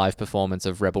the live performance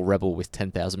of Rebel Rebel with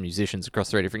 10,000 musicians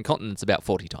across 3 different continents about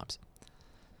 40 times.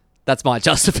 That's my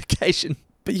justification.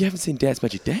 But you haven't seen Dance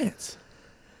Magic Dance.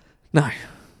 No.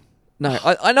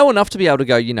 I know enough to be able to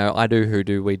go, I do, who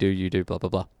do, we do, you do, blah, blah,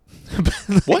 blah.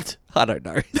 What? I don't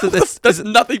know. That's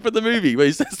nothing from the movie where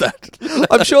he says that.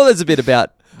 I'm sure there's a bit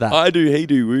about that. I do, he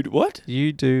do, we do. What?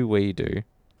 You do, we do.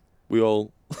 We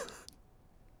all...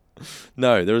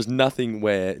 No, there is nothing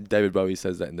where David Bowie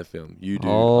says that in the film. You do.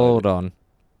 Hold on.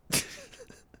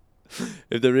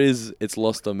 If there is, it's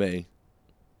lost on me.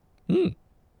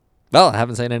 Well, I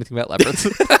haven't seen anything about Labyrinth.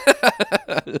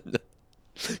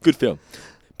 Good film.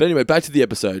 But anyway, back to the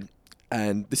episode.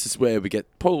 And this is where we get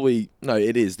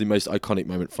it is the most iconic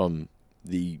moment from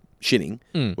the Shining,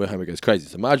 where Homer goes crazy.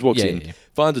 So Marge walks in,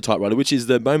 finds a typewriter, which is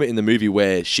the moment in the movie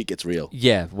where shit gets real.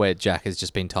 Yeah, where Jack has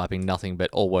just been typing nothing but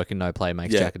all work and no play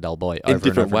makes Jack a dull boy In over and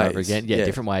different over and over ways. again. Yeah, Yeah.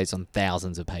 different ways on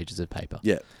thousands of pages of paper.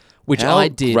 Yeah. Which How I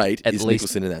did great at is least.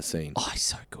 Nicholson in that scene? Oh, he's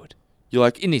so good. You're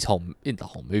like... In the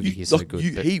whole movie, he's so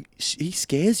good. but he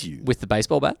scares you. with the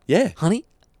baseball bat? Yeah. Honey,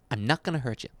 I'm not going to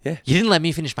hurt you. Yeah. You didn't let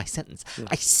me finish my sentence.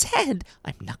 I said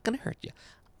I'm not going to hurt you.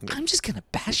 I'm just going to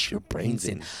bash your brains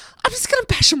in. I'm just going to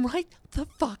bash them right the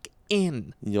fuck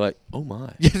in. And you're like, oh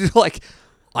my. You're like,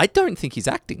 I don't think he's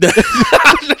acting.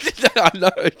 I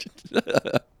know.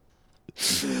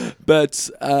 But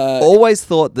Always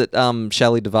thought that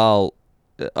Shelley Duvall,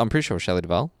 I'm pretty sure Shelley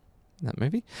Duvall in that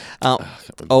movie.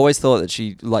 Always thought that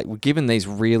she, like, given these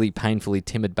really painfully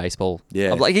timid baseball.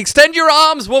 Yeah. I'm like, extend your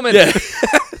arms, woman. yeah,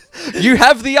 You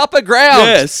have the upper ground.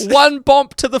 Yes. One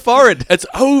bump to the forehead. it's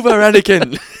over,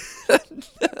 Anakin.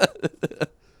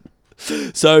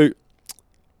 So,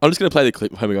 I'm just going to play the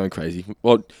clip of Homer going crazy.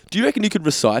 Well, do you reckon you could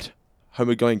recite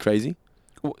Homer going crazy?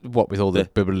 What with all the...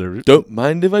 Don't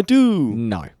mind if I do.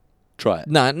 No. Try it.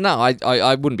 No,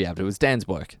 I wouldn't be able to. It was Dan's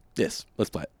work. Yes, let's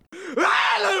play it.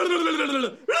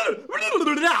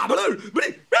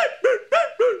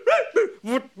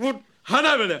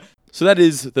 So that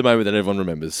is the moment that everyone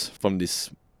remembers from this.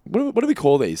 What do we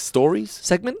call these? Stories?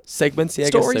 Segments? Yeah, I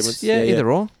guess Stories? segments. Yeah,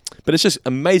 either or. But it's just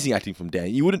amazing acting from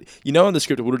Dan. You wouldn't, on the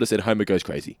script it would have said Homer goes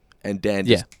crazy, and Dan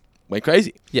just went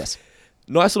crazy. Yes.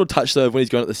 Nice little touch though when he's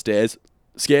going up the stairs.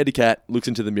 Scaredy cat looks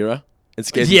into the mirror and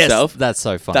scares himself. That's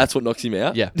so fun. That's what knocks him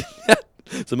out. Yeah.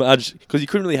 So Marge, because you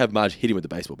couldn't really have Marge hit him with the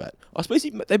baseball bat. I suppose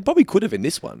they probably could have in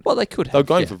this one. Well, they could have. They were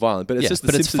going yeah. for violent, but it's Yeah, just the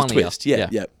but it's Simpsons funnier. twist. Yeah.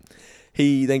 Yeah.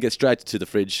 He then gets dragged to the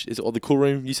fridge. Is it or the cool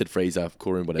room? You said freezer,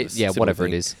 cool room, whatever. Yeah, similar whatever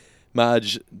thing. it is.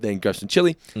 Marge then grabs some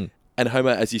chili, and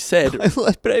Homer, as you said,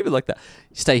 But even like that.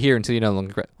 You stay here until you no longer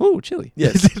regret. Oh, chili.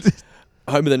 yes.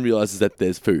 Homer then realizes that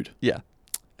there's food, Yeah.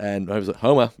 and Homer's like,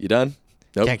 "Homer, you done?"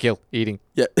 Nope. Can't kill. Eating.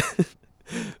 Yeah.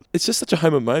 It's just such a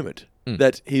Homer moment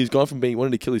that he's gone from being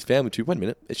wanting to kill his family to 1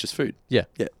 minute, it's just food. Yeah.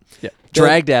 Yeah. Yeah.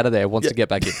 Dragged out of there, wants to get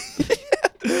back in.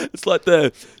 It's like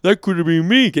that could have been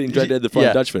me getting dragged out of the Flying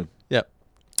Yeah. Dutchman. Yep.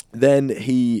 Then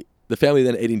the family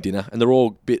then eating dinner, and they're all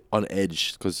a bit on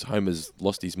edge because Homer's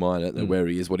lost his mind. I don't know where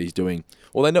he is, what he's doing.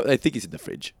 Well, they think he's in the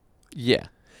fridge. Yeah.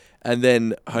 And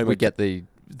then Homer We get the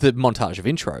montage of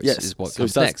intros yes, is what so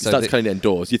comes he next. starts cutting down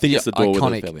doors. You think it's the door where the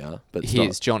iconic, family are, but it's here's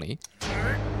not. Johnny.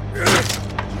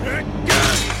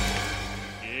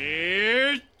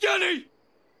 Here's Johnny!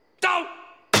 Don't!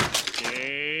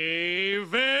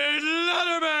 David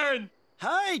Letterman!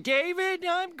 Hi, David.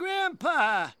 I'm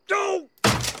Grandpa. Don't!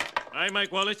 I'm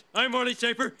Mike Wallace, I'm Wally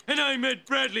Schaefer, and I'm Ed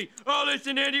Bradley. All this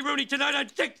and Andy Rooney tonight on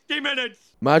 60 Minutes!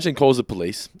 Marge then calls the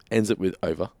police, ends it with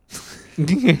over.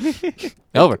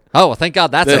 Over. Oh, well, thank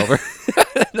God that's over.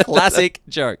 Classic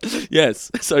joke.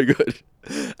 Yes, so good.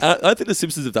 I don't think the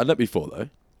Simpsons have done that before, though.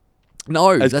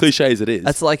 No. As cliche as it is.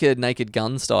 That's like a Naked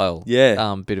Gun style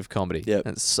bit of comedy. Yep.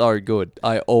 It's so good.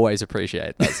 I always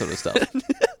appreciate that sort of stuff.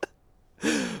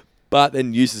 Bart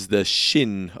then uses the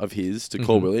shin of his to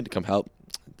call Willie to come help.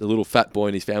 The little fat boy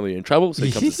and his family are in trouble, so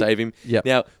he comes to save him. Yep.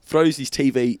 Now, throws his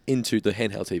TV into the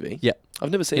handheld TV. Yep. I've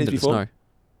never seen Into these the before.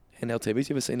 snow. Handheld TVs,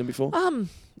 you ever seen them before?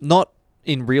 Not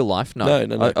in real life, no.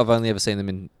 No. I've only ever seen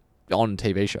them on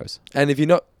TV shows. And if you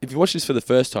watch this for the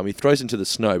first time, he throws into the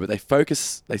snow, but they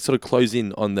sort of close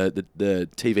in on the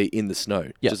TV in the snow.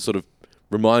 Yep. Just to sort of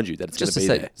remind you that it's going Just to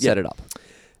to be there. set it up.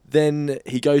 Then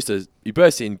he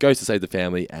bursts in, goes to save the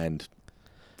family, and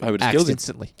Homer just Axed kills him.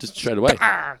 instantly. Just straight away.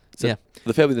 So Yeah.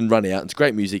 the family then run out. It's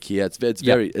great music here.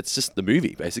 It's just the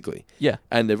movie, basically. Yeah.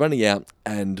 And they're running out,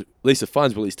 and Lisa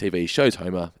finds Willie's TV, shows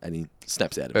Homer, and he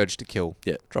snaps out of it. Urge to kill.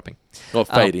 Yeah. Dropping. Not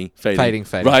fading.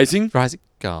 Rising. Rising.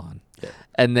 Gone. Yeah.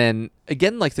 And then,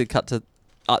 again, like the cut to,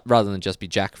 rather than just be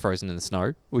Jack frozen in the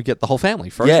snow, we get the whole family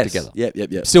frozen together.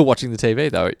 Yep. Still watching the TV,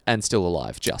 though, and still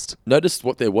alive, just. Notice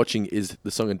what they're watching is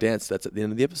the song and dance that's at the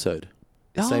end of the episode.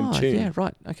 The same tune. Yeah,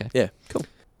 right. Okay. Yeah. Cool.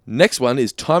 Next one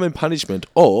is Time and Punishment,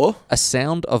 or A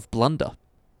Sound of Blunder.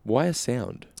 why a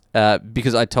sound?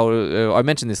 Because I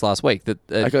mentioned this last week that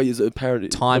Okay, is it a parody?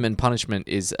 Time and Punishment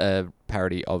is a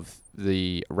parody of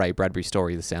the Ray Bradbury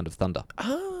story, The Sound of Thunder.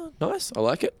 Ah, nice. I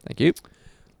like it. Thank you.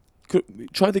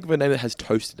 Try to think of a name that has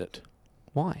toast in it.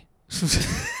 Why?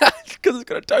 Because it's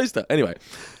got a toaster. Anyway,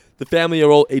 the family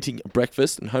are all eating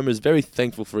breakfast, and Homer is very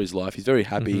thankful for his life. He's very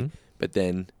happy, but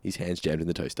then his hand's jammed in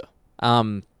the toaster.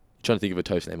 Trying to think of a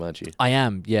toast name, aren't you? I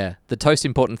am, yeah. The most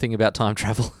important thing about time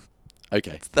travel.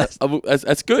 Okay, that's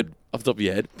good off the top of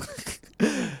your head.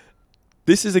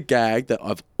 This is a gag that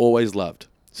I've always loved.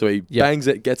 So he bangs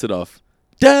it, gets it off.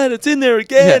 Dad, it's in there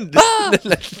again. Yeah.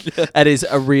 It is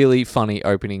a really funny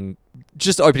opening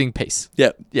piece.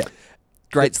 Yeah. Yeah.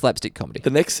 Great slapstick comedy. The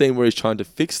next scene where he's trying to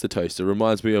fix the toaster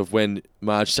reminds me of when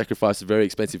Marge sacrificed a very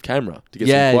expensive camera to get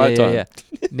some quiet time.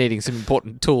 Yeah. Needing some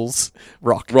important tools.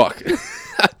 Rock.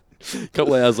 A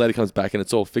couple of hours later comes back and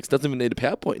it's all fixed. Doesn't even need a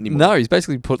PowerPoint anymore. No, he's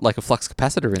basically put like a flux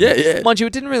capacitor in Yeah, there. yeah. Mind you,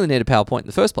 it didn't really need a PowerPoint in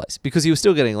the first place because he was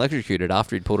still getting electrocuted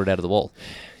after he'd pulled it out of the wall.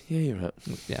 Yeah, you're right.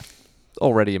 Yeah.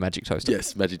 Already a magic toaster.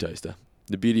 Yes, Magic Toaster.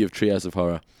 The beauty of Treehouse of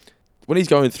Horror. When he's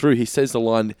going through, he says the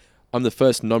line, "I'm the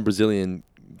first non-Brazilian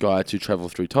guy to travel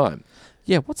through time."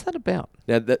 Yeah, what's that about?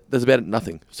 Now, there's about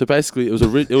nothing. So basically, it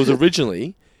was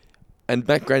originally, and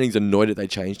Matt Groening's annoyed that they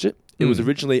changed it. It was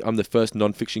originally, I'm the first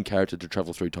non-fiction character to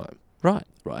travel through time. Right.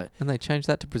 Right. And they changed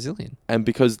that to Brazilian. And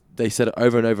because they said it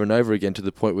over and over and over again to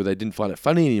the point where they didn't find it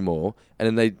funny anymore,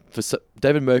 and then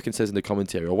David Merkin says in the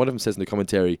commentary, or one of them says in the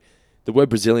commentary, the word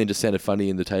Brazilian just sounded funny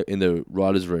in the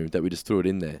writer's room, that we just threw it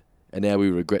in there. And now we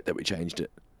regret that we changed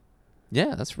it.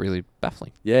 Yeah, that's really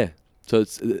baffling. Yeah. So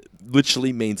it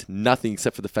literally means nothing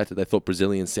except for the fact that they thought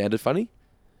Brazilian sounded funny.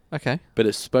 Okay. But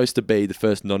it's supposed to be the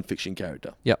first non-fiction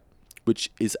character. Yep.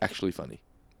 Which is actually funny.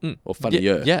 Mm. Or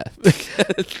funnier. Yeah.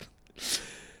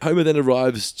 Homer then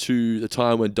arrives to the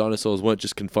time when dinosaurs weren't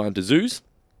just confined to zoos.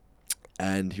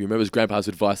 And he remembers Grandpa's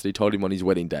advice that he told him on his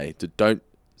wedding day to don't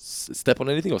step on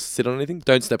anything or sit on anything.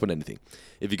 Don't step on anything.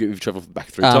 If you travel back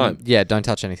through time. Yeah, don't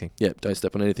touch anything. Yeah, don't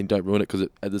step on anything. Don't ruin it because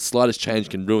the slightest change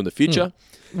can ruin the future.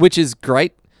 Which is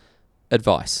great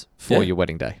advice for Yeah. your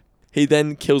wedding day. He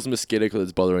then kills a mosquito because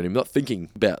it's bothering him, not thinking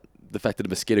about the fact that a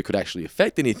mosquito could actually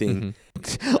affect anything.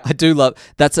 I do love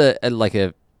that's a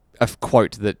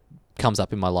quote that comes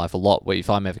up in my life a lot. Where if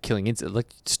I'm ever killing insects, like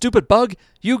stupid bug,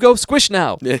 you go squish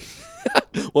now. Yeah.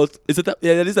 Well, is it that?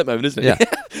 Yeah, that is that moment, isn't it?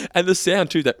 Yeah. And the sound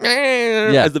too, that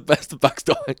as the bug's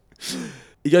dying.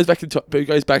 He goes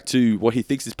back to what he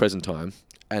thinks is present time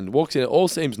and walks in. It all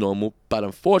seems normal, but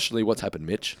unfortunately, what's happened,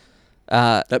 Mitch?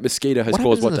 That mosquito has what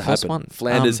caused happens what in to the first happen. one?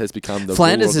 Flanders has become the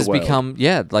Flanders ruler of the world. has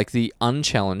become like the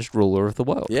unchallenged ruler of the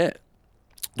world. Yeah.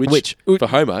 Which for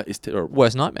Homer is terrible.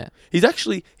 Worst nightmare. He's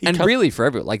actually Really for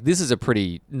everyone. Like this is a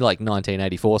pretty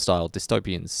 1984 style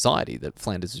dystopian society that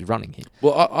Flanders is running here.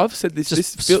 Well, I've said this.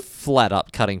 Just flat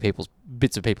up cutting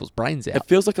bits of people's brains out. It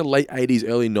feels like a late 80s,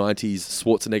 early 90s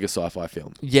Schwarzenegger sci-fi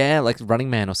film. Yeah, like Running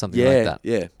Man or something like that.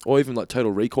 Yeah. Or even like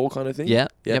Total Recall kind of thing. Yeah.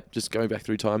 Yep. Just going back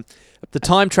through time. The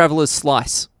Time Traveler's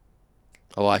Slice.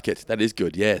 I like it. That is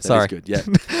good. Yeah. Sorry. That is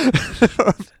good.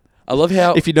 Yeah. I love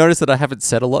how... If you notice that I haven't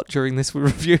said a lot during this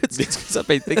review, it's because I've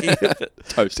been thinking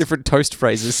of different toast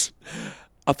phrases.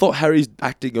 I thought Harry's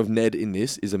acting of Ned in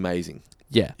this is amazing.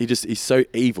 Yeah. He's so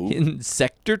evil. In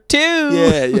Sector 2. Yeah.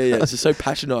 It's just so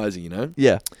patronising, you know?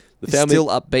 Yeah. The He's family still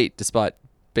upbeat despite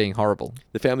being horrible.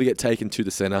 The family get taken to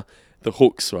the centre. The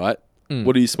hooks, right?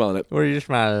 What are you smiling at? What are you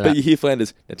smiling But you hear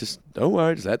Flanders, now just don't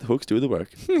worry, just let the hooks do the work.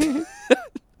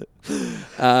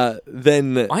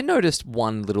 Then I noticed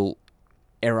one little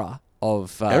error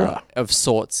of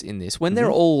sorts in this. When they're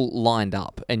Mm-hmm. all lined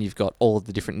up and you've got all of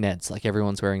the different Neds, like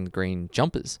everyone's wearing the green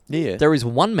jumpers. Yeah. There is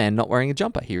one man not wearing a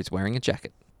jumper. He is wearing a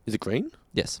jacket. Is it green?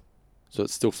 Yes. So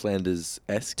it's still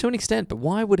Flanders-esque? To an extent, but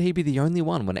why would he be the only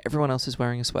one when everyone else is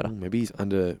wearing a sweater? Maybe he's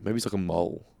like a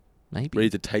mole. Maybe. Ready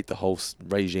to take the whole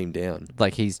regime down.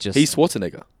 Like he's just... He's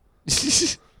Schwarzenegger.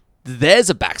 There's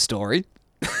a backstory.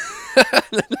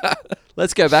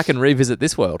 Let's go back and revisit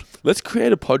this world. Let's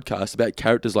create a podcast about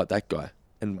characters like that guy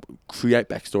and create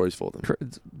backstories for them.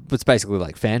 It's basically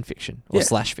like fan fiction or Yeah.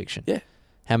 slash fiction. Yeah.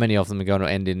 How many of them are going to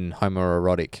end in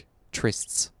homoerotic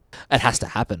trysts? It has to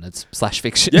happen. It's slash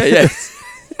fiction. Yeah.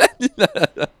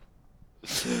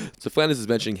 So Flanders is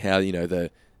mentioning how, you know, they're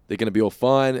going to be all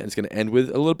fine and it's going to end with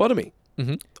a lobotomy.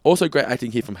 Mm-hmm. Also great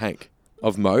acting here from Hank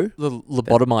of Mo. The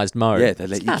lobotomized Mo. Yeah, they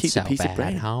let It's you not keep so a piece of bad,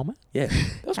 brain. Homer. Yeah,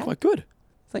 that was quite good.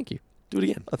 Thank you. Do it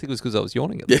again. I think it was because I was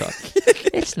yawning at the time.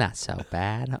 It's not so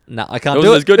bad. No, I can't It do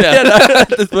wasn't it. as good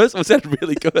now. The first one sounded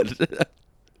really good.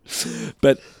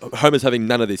 But Homer's having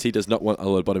none of this. He does not want a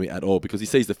lobotomy at all because he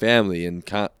sees the family and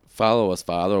can't follow us,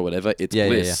 father, or whatever. It's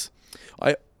bliss.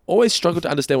 I always struggled to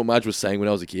understand what Marge was saying when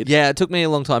I was a kid. Yeah, it took me a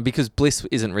long time because bliss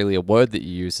isn't really a word that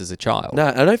you use as a child. No,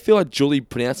 I don't feel like Julie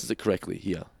pronounces it correctly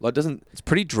here. Like, doesn't... It's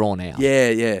pretty drawn out.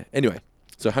 Yeah. Anyway,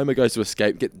 so Homer goes to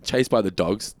escape, get chased by the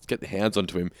dogs, get the hounds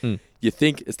onto him. You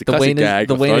think it's the classic gag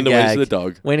of throwing the wieners to the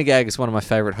dog. Wiener gag is one of my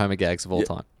favourite Homer gags of all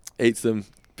time. Eats them.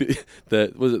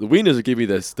 The wieners will give me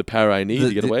the power I need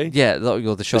to get away. Yeah,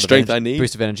 or the shot of strength energy, I need.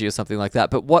 boost of energy or something like that.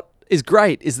 But what is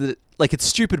great is that like it's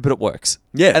stupid, but it works.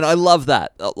 Yeah. And I love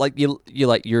that. Like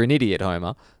you're an idiot,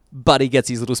 Homer, but he gets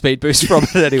his little speed boost from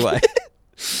it anyway.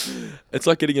 It's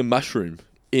like getting a mushroom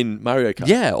in Mario Kart.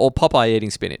 Yeah, or Popeye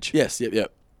eating spinach. Yes,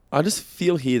 yep. I just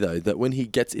feel here, though, that when he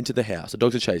gets into the house, the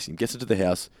dogs are chasing him, gets into the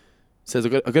house, says,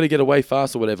 I've got to get away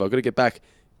fast or whatever, I've got to get back,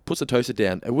 puts the toaster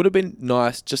down. It would have been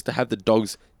nice just to have the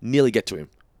dogs nearly get to him.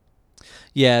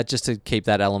 Yeah, just to keep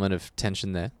that element of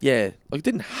tension there. Yeah, like it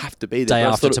didn't have to be there. Day but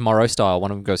I after thought tomorrow style,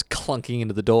 one of them goes clunking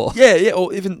into the door. Yeah,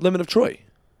 or even Lemon of Troy.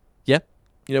 Yeah.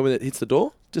 You know, when it hits the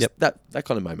door? Just Yep. that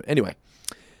kind of moment. Anyway,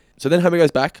 so then Homer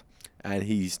goes back, and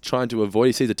he's trying to avoid,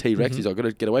 he sees a T-Rex, he's like, got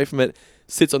to get away from it,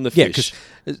 sits on the Yeah, fish.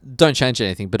 because don't change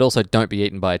anything, but also don't be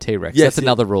eaten by a T-Rex. Yes, That's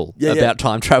another rule yeah. about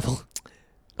time travel.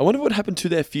 I wonder what happened to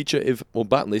their future if, well,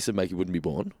 Bart and Lisa Mackey wouldn't be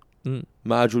born.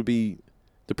 Marge would be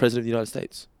the president of the United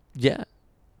States. Yeah.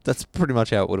 That's pretty much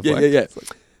how it would have Yeah, worked. yeah, yeah.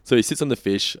 So he sits on the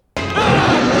fish.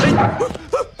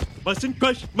 Mustn't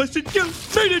crush, mustn't kill,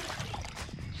 made it!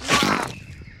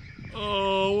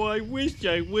 Oh, I wish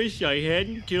I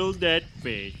hadn't killed that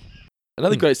fish.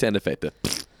 Another great sound effect.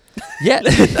 Yeah,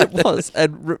 that was.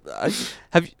 And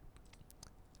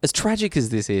as tragic as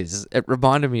this is, it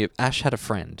reminded me of Ash had a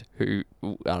friend who, I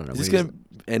don't know. Is this going to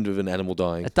end with an animal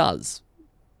dying? It does.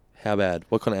 How bad?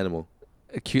 What kind of animal?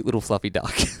 A cute little fluffy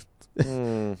duck.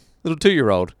 Little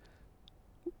 2-year-old.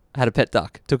 Had a pet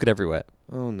duck. Took it everywhere.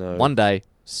 Oh, no. One day,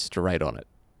 straight on it.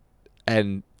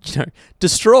 And,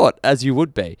 distraught as you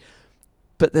would be.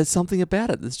 But there's something about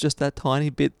it that's just that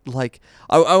tiny bit like...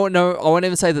 I won't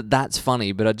even say that that's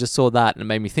funny, but I just saw that and it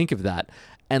made me think of that.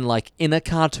 And like in a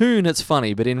cartoon, it's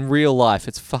funny, but in real life,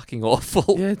 it's fucking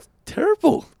awful. Yeah, it's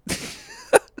terrible.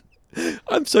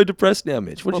 I'm so depressed now,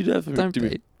 Mitch. What did you do for me? Don't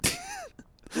be.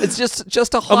 It's just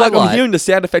a I'm highlight. like, I'm hearing the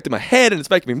sound effect in my head and it's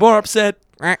making me more upset.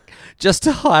 Just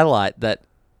to highlight that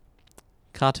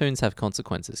cartoons have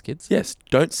consequences, kids. Yes,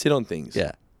 don't sit on things.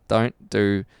 Yeah. Don't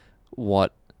do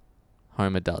what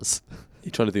Homer does.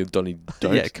 You're trying to think of Donnie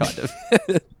don't? Yeah, kind of.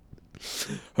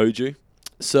 Hoju.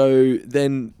 So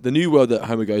then the new world that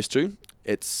Homer goes to,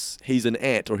 he's an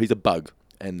ant or he's a bug.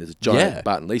 And there's a giant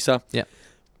Bart and Lisa. Yeah.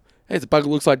 Hey, it's a bug that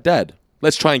looks like Dad.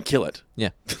 Let's try and kill it. Yeah.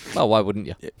 Well, why wouldn't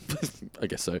you? Yeah, I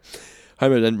guess so.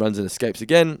 Homer then runs and escapes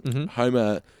again. Mm-hmm.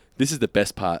 Homer, this is the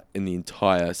best part in the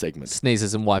entire segment.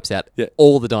 Sneezes and wipes out Yeah.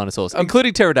 all the dinosaurs,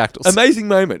 including pterodactyls. Amazing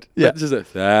moment. Yeah. But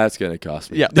just that's going to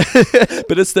cost me. Yeah.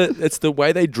 But it's the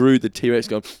way they drew the T-Rex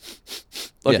going,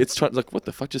 like Yeah. it's trying, like what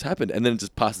the fuck just happened? And then it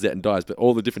just passes out and dies. But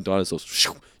all the different dinosaurs,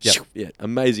 Yep. yeah,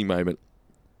 amazing moment.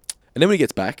 And then when he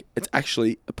gets back, it's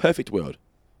actually a perfect world.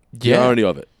 The Yeah. irony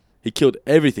of it. He killed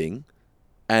everything,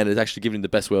 and it's actually given him the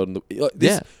best world.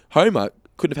 Homer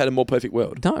couldn't have had a more perfect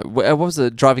world. No, what was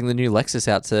it? Driving the new Lexus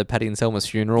out to Patty and Selma's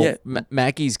funeral. Yeah.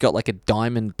 Maggie's got like a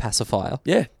diamond pacifier.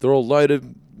 Yeah, they're all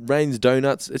loaded. Rain's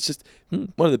donuts. It's just one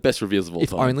of the best reveals of all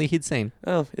If time. only he'd seen.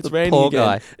 Oh, it's The raining poor again.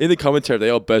 guy. In the commentary, they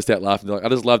all burst out laughing. They're like, I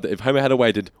just love that. If Homer had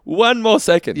waited one more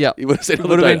second, Yeah. he would have said It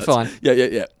would have been fine.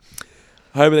 Yeah.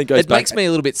 Homer then goes It back. makes me a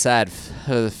little bit sad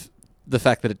for the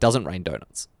fact that it doesn't rain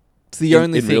donuts. It's the In-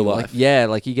 only in thing. real Like, life. yeah,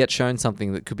 like you get shown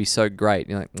something that could be so great. And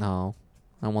you're like, no,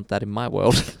 I want that in my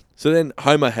world. So then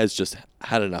Homer has just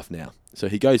had enough now. So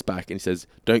he goes back and he says,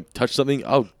 don't touch something.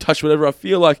 I'll touch whatever I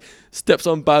feel like. Steps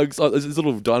on bugs. Oh, this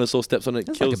little dinosaur steps on it.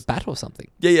 It's kills. like a bat or something.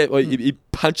 Yeah. Well, he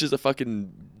punches a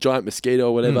fucking giant mosquito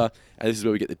or whatever. And this is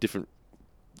where we get the different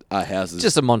houses.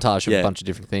 Just a montage of Yeah. a bunch of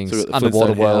different things. So we've got the Underwater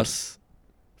Flintstone world. house.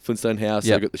 Flintstone house.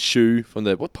 Yep. We've got the shoe from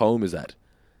the... What poem is that?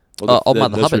 Old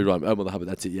Mother nursery Hubbard. rhyme. Old Mother Hubbard.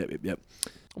 That's it. Yep.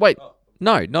 Wait,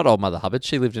 no, not Old Mother Hubbard.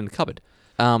 She lived in a cupboard.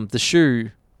 The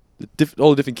shoe.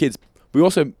 All the different kids.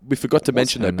 We forgot to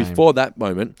mention her though, name? before that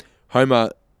moment, Homer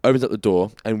opens up the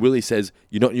door and Willie says,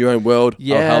 "You're not in your own world.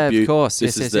 Yeah, I'll help you." of course.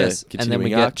 This yes. is the And then we continuing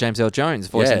get arc. James L. Jones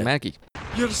voicing Yeah. Maggie.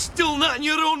 You're still not in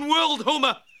your own world,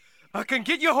 Homer. I can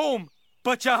get you home,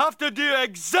 but you have to do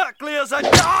exactly as I...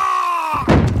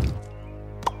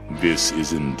 This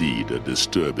is indeed a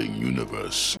disturbing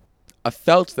universe. I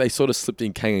felt they sort of slipped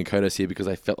in Kang and Kodos here because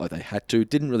I felt like they had to.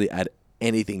 Didn't really add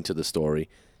anything to the story.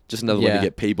 Just another way to Yeah.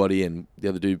 get Peabody and the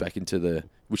other dude back into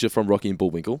which are from Rocky and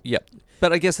Bullwinkle. Yep.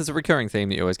 But I guess it's a recurring theme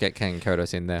that you always get Kang and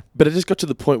Kodos in there. But it just got to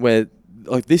the point where,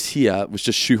 like, this here was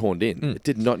just shoehorned in. Mm. It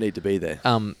did not need to be there.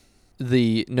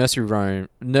 The nursery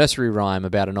rhyme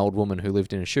about an old woman who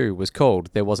lived in a shoe was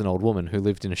called "There Was an Old Woman Who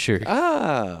Lived in a Shoe."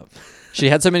 Ah, She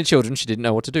had so many children, she didn't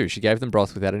know what to do. She gave them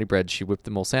broth without any bread. She whipped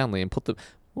them all soundly and put them.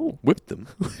 Ooh. whipped them.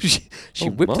 she Oh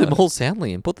whipped my. them all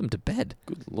soundly and put them to bed.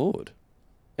 Good lord.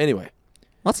 Anyway,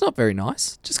 That's not very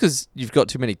nice. Just because you've got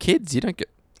too many kids, you don't get.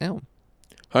 Oh.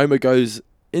 Homer goes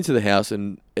into the house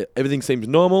and everything seems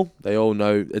normal. They all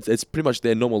know it's pretty much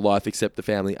their normal life, except the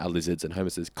family are lizards. And Homer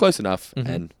says, close enough,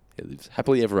 and he lives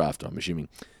happily ever after, I'm assuming.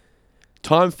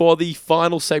 Time for the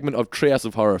final segment of Treehouse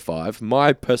of Horror 5,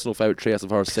 my personal favourite Treehouse of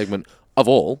Horror segment of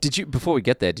all. Before we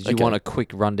get there, did you Okay. want a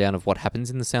quick rundown of what happens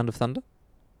in The Sound of Thunder?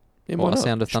 Yeah, or why a not?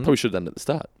 Sound of Thunder? Probably should have done it at the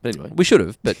start. But anyway. We should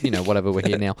have, but whatever. We're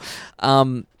here now.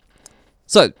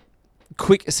 So,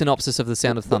 quick synopsis of The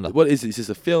Sound of Thunder. What is it? Is this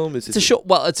a film? Is this It's a short.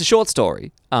 Well, it's a short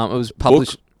story. It was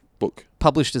published book?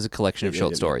 published as a collection of Yeah,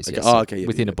 short yeah. stories. Okay. Yes, Oh, okay, yeah,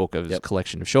 within yeah, a book of yep.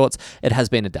 collection of shorts. It has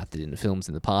been adapted into films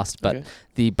in the past, but Okay.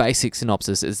 the basic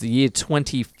synopsis is the year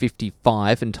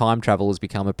 2055, and time travel has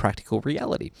become a practical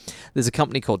reality. There's a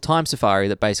company called Time Safari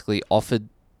that basically offered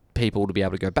people to be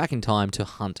able to go back in time to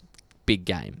hunt big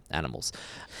game animals.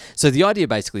 So the idea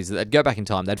basically is that they'd go back in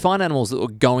time. They'd find animals that were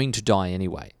going to die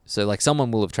anyway. So like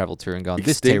someone will have travelled through and gone,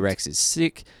 this Extinct. T-Rex is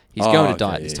sick. He's going to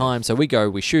die at this time. So we go,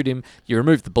 we shoot him. You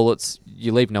remove the bullets.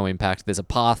 You leave no impact. There's a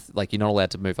path. Like, you're not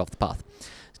allowed to move off the path.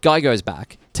 Guy goes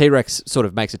back. T-Rex sort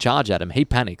of makes a charge at him. He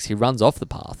panics. He runs off the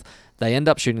path. They end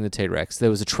up shooting the T-Rex. There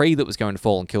was a tree that was going to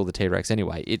fall and kill the T-Rex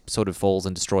anyway. It sort of falls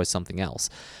and destroys something else.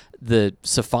 The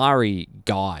safari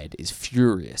guide is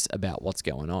furious about what's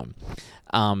going on.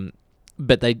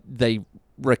 But they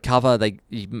recover.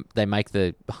 They make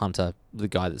the hunter, the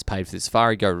guy that's paid for the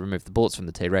safari, go remove the bullets from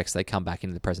the T-Rex. They come back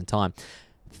into the present time.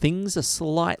 Things are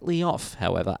slightly off,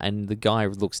 however, and the guy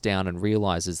looks down and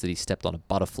realizes that he stepped on a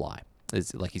butterfly.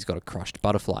 It's like he's got a crushed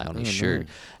butterfly on his shoe,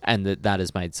 and that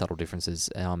has made subtle differences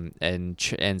and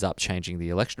ends up changing the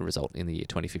election result in the year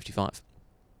 2055.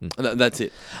 And that's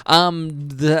it.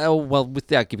 Well,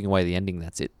 without giving away the ending,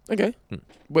 that's it. Okay.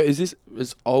 Wait, is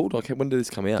this old? Okay, when did this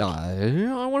come out?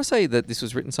 I want to say that this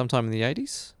was written sometime in the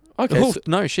 80s. Okay, Oh, so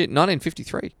no, shit,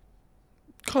 1953.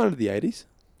 kind of the 80s.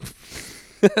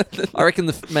 I reckon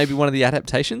maybe one of the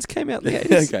adaptations came out in the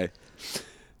 80s. Okay.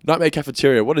 Nightmare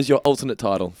Cafeteria. What is your alternate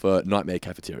title for Nightmare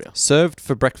Cafeteria? Served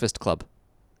for Breakfast Club.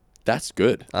 That's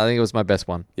good. I think it was my best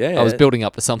one. Yeah. I was building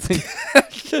up to something.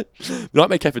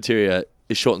 Nightmare Cafeteria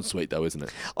is short and sweet, though, isn't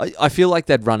it? I feel like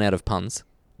they'd run out of puns.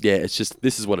 Yeah, it's just,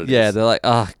 this is what it is. Yeah, they're like,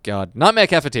 oh, God. Nightmare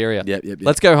Cafeteria. Yep.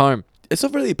 Let's go home. It's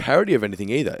not really a parody of anything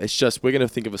either. It's just, we're going to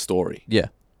think of a story. Yeah.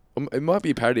 It might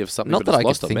be a parody of something, Not but that it's I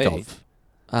lost could on think me.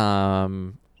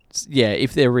 of. Yeah,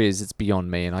 if there is, it's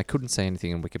beyond me, and I couldn't say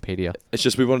anything in Wikipedia. It's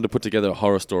just we wanted to put together a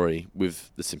horror story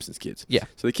with the Simpsons kids. Yeah.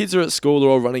 So the kids are at school, they're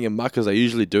all running amok as they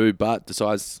usually do, but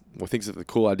decides, thinks it's a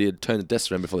cool idea to turn the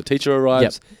desks around before the teacher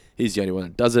arrives. Yep. He's the only one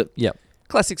that does it. Yep.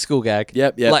 Classic school gag.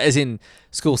 Yep. Like, as in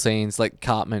school scenes, like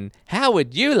Cartman, how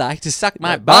would you like to suck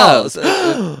my balls?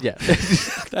 Yeah.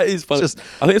 That is funny.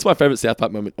 I think it's my favourite South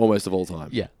Park moment almost of all time.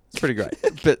 Yeah. It's pretty great.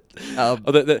 But What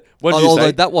did you although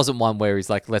say? that wasn't one where he's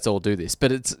like, let's all do this.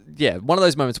 But it's, one of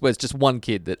those moments where it's just one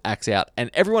kid that acts out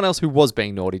and everyone else who was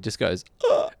being naughty just goes,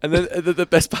 And then the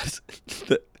best part is,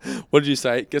 what did you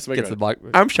say? gets the mic.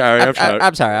 I'm sorry.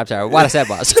 I'm sorry. What I said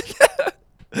was.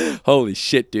 Holy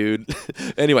shit, dude.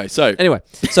 Anyway, so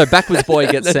Backwards Boy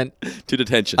gets sent to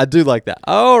detention. I do like that.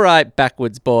 All right,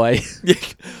 Backwards Boy. Yeah.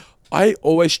 I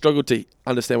always struggled to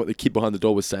understand what the kid behind the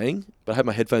door was saying, but I had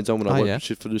my headphones on when I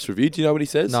watched it for this review. Do you know what he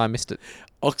says? No, I missed it.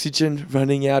 Oxygen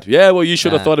running out. Yeah, well, you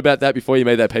should have thought about that before you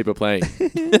made that paper plane.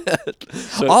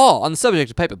 On the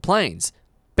subject of paper planes,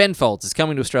 Ben Folds is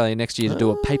coming to Australia next year to do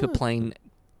a paper plane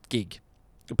gig,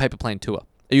 a paper plane tour.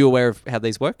 Are you aware of how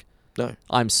these work? No.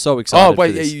 I'm so excited. Oh,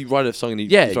 wait, for this. you write a song and you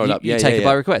throw it up. You take it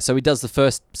by request. So he does the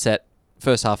first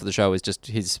half of the show is just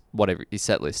his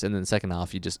set list, and then the second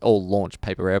half you just all launch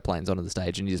paper airplanes onto the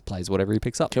stage and he just plays whatever he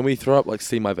picks up. Can we throw up like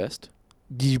See My Vest?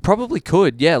 You probably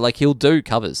could, yeah. Like he'll do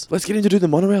covers. Let's get him to do the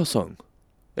monorail song.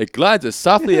 It glides as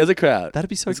softly as a crowd. That'd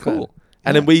be so It's cool. glad.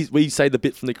 And then we say the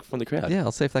bit from the crowd. Yeah,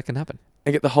 I'll see if that can happen.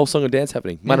 And get the whole song and dance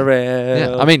happening. Monorail.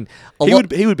 Yeah, I mean,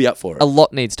 he would be up for it. A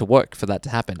lot needs to work for that to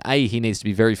happen. He needs to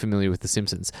be very familiar with The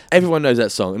Simpsons. Everyone knows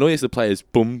that song, and all he has to play is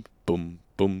boom, boom,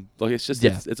 boom. Like it's just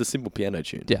it's a simple piano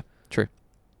tune. Yeah, true.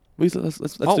 Let's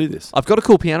do this. I've got a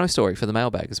cool piano story for the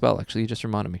mailbag as well. Actually, you just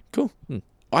reminded me. Cool.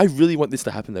 I really want this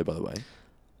to happen, though. By the way,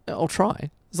 I'll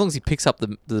try as long as he picks up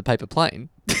the paper plane.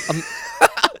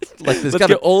 Like Let's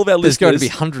get all of our there's going to be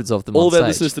listeners, hundreds of them. all on of our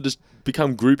stage. listeners to just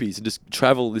become groupies and just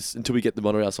travel this until we get the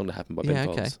monorail song to happen by Ben Yeah,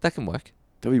 Folds. okay, that can work.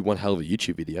 That'd be one hell of a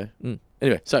YouTube video.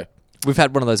 Anyway, so We've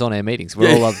had one of those on-air meetings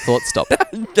where all other thoughts stop.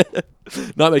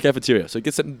 Nightmare Cafeteria. So he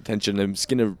gets sent in detention, and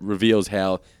Skinner reveals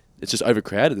how it's just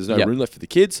overcrowded. There's no room left for the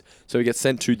kids, so he gets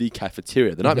sent to the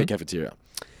cafeteria, the Nightmare Cafeteria.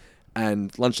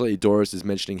 And Lunch Lady Doris is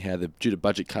mentioning how due to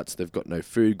budget cuts, they've got no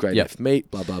food, grade F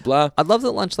meat, blah blah blah. I love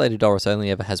that Lunch Lady Doris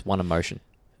only ever has one emotion.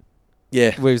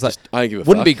 Yeah, Where he's like, I don't give a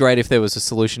wouldn't fuck. be great if there was a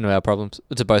solution to our problems,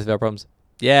 to both of our problems.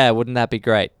 Yeah, wouldn't that be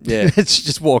great? Yeah. She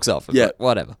just walks off. It's like,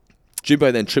 whatever.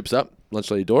 Jimbo then trips up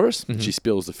Lunch Lady Doris. She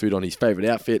spills the food on his favourite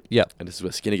outfit. Yep. And this is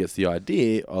where Skinner gets the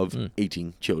idea of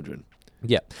eating children.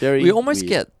 Yeah. Very we almost weird.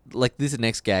 get, like, this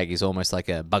next gag is almost like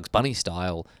a Bugs Bunny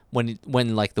style when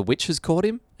like, the witch has caught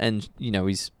him and,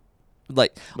 he's...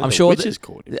 Like, When I'm the sure witch has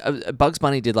caught him. Bugs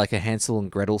Bunny did, like, a Hansel and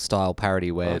Gretel style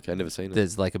parody where Okay, I've never seen it.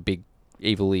 there's, like, a big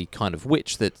evilly kind of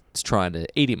witch that's trying to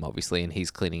eat him, obviously, and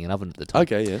he's cleaning an oven at the time.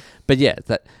 Okay, yeah. But yeah,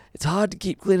 it's hard to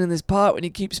keep cleaning this pot when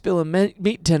you keep spilling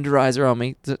meat tenderizer on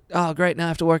me. Oh, great, now I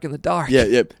have to work in the dark. Yeah.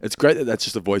 It's great that that's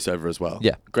just a voiceover as well.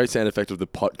 Yeah. Great sound effect of the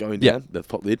pot going Yeah. down, the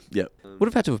pot lid. Yeah. Would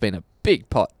have had to have been a big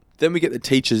pot. Then we get the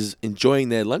teachers enjoying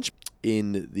their lunch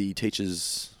in the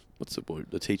teachers... What's the word?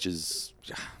 The teachers...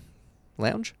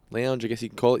 Lounge? Lounge, I guess you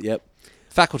can call it. Yep.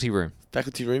 Faculty room.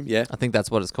 Faculty room. Yeah. I think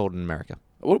that's what it's called in America.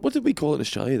 What did we call it in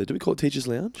Australia? Did we call it teachers'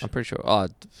 lounge? I'm pretty sure. Oh,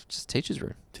 just teacher's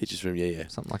room. Teachers' room. Yeah.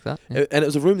 Something like that. Yeah. And it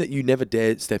was a room that you never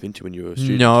dared step into when you were a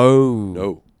student.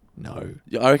 No. No.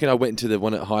 Yeah, I reckon I went into the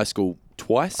one at high school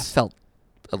twice. I felt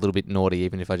a little bit naughty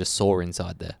even if I just saw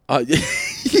inside there.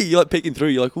 You're like peeking through.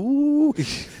 You're like, ooh.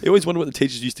 You always wonder what the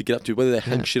teachers used to get up to, whether they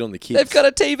hang shit on the kids. They've got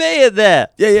a TV in there.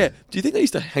 Yeah. Do you think they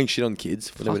used to hang shit on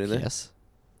kids when they went in there? Yes.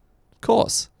 Of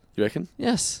course. You reckon?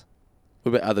 Yes.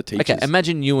 What about other teachers? Okay,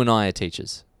 imagine you and I are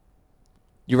teachers.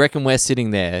 You reckon we're sitting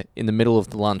there in the middle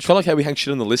of the lunch? Kind of like how we hang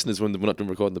shit on the listeners when we're not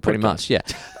recording the podcast. Pretty much, yeah.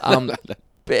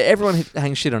 But everyone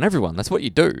hangs shit on everyone. That's what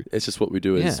you do. It's just what we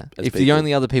do as If people. the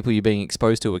only other people you're being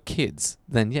exposed to are kids,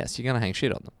 then yes, you're going to hang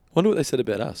shit on them. Wonder what they said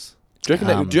about us. Do you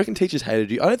reckon teachers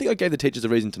hated you? I don't think I gave the teachers a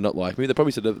reason to not like me. They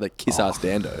probably said they kiss ass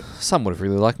Dando. Some would have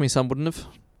really liked me, some wouldn't have.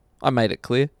 I made it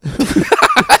clear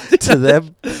to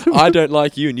them. I don't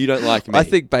like you and you don't like me. I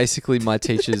think basically my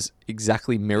teachers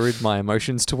exactly mirrored my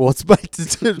emotions towards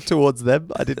towards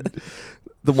them. I didn't.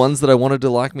 The ones that I wanted to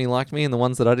like me, and the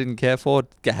ones that I didn't care for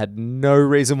had no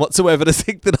reason whatsoever to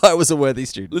think that I was a worthy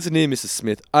student. Listen here, Mrs.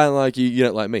 Smith. I don't like you. You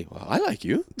don't like me. Well, I like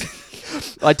you.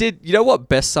 I did. You know what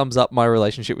best sums up my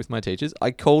relationship with my teachers? I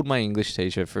called my English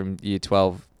teacher from year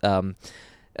 12,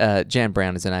 Jan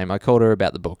Brown is her name. I called her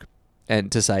about the book. And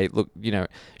to say, look,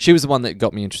 she was the one that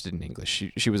got me interested in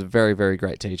English. She was a very, very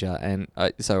great teacher. And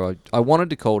so I wanted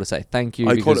to call to say thank you.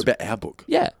 I called about our book.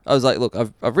 Yeah. I was like, look,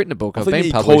 I've written a book. I've been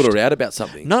you published. called her out about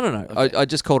something. No. Okay. I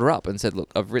just called her up and said,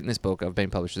 look, I've written this book. I've been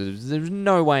published. There's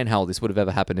no way in hell this would have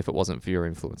ever happened if it wasn't for your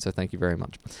influence. So thank you very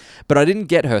much. But I didn't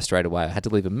get her straight away. I had to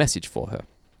leave a message for her.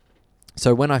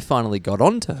 So when I finally got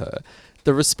on to her,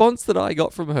 the response that I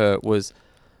got from her was,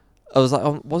 I was like,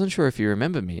 I wasn't sure if you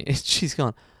remember me. And she's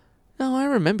gone, no, I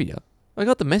remember you. I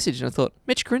got the message and I thought,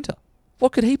 Mitch Grinter,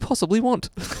 what could he possibly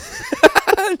want?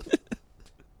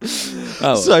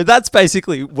 So that's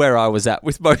basically where I was at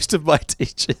with most of my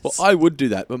teachers. Well, I would do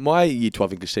that, but my year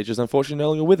 12 English teacher is unfortunately no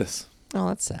longer with us. Oh,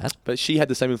 that's sad. But she had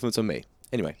the same influence on me.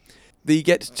 Anyway, they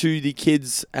get to the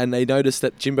kids and they notice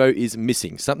that Jimbo is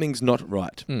missing. Something's not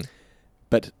right.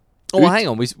 But Oh, well, hang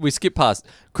on. We skipped past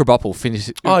Krabappel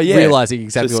realizing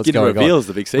exactly so what's Skinner going reveals on.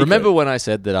 The big secret. Remember when I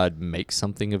said that I'd make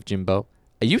something of Jimbo?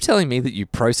 Are you telling me that you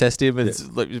processed him and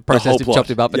processed him, plot. chopped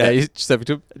him up, and now you serve it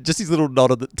to him? Just his little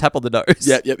tap on the nose.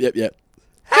 Yep.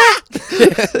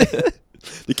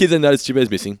 The kids then notice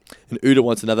Jimbo's missing, and Uda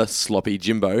wants another sloppy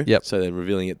Jimbo. Yep. So they're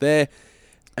revealing it there,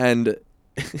 and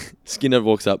Skinner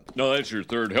walks up. No, that's your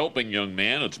third helping, young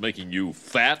man. It's making you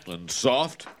fat and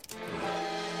soft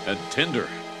and tender.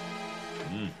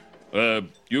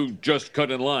 You just cut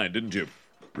in line, didn't you?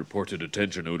 Report to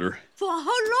detention, Uter. For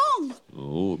how long?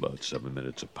 Oh, about 7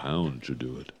 minutes a pound should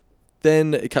do it.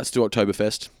 Then it cuts to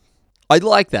Oktoberfest. I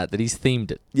like that he's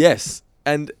themed it. Yes,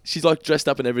 and she's like dressed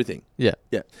up and everything. Yeah.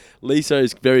 Yeah. Lisa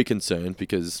is very concerned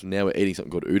because now we're eating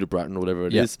something called Uderbraten or whatever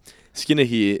it is. Skinner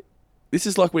here, this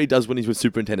is like what he does when he's with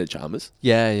Superintendent Chalmers.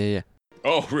 Yeah.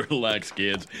 Oh, relax,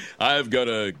 kids. I've got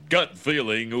a gut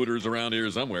feeling Uter's around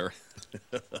here somewhere.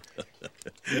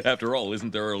 After all,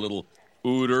 isn't there a little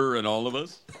Uter in all of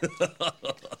us?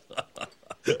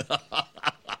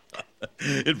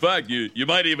 In fact, you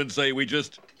might even say we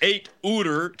just ate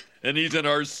Uter and he's in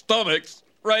our stomachs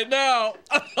right now.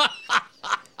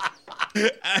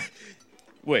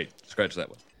 Wait, scratch that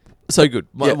one. So good.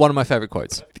 One of my favorite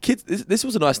quotes. The kids, this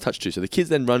was a nice touch too. So the kids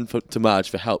then run to Marge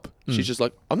for help. She's just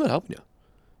like, I'm not helping you.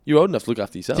 You're old enough to look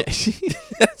after yourself.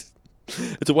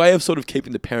 It's a way of sort of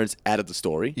keeping the parents out of the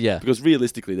story. Yeah. Because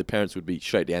realistically, the parents would be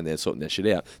straight down there sorting their shit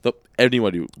out.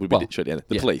 Anyone would be straight down there.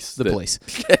 The police. The police.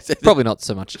 Probably not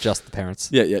so much just the parents.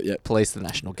 Yeah. Police, the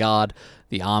National Guard,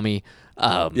 the Army.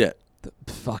 The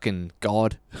fucking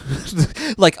God.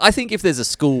 Like, I think if there's a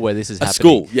school where this is happening.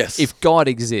 School, yes. If God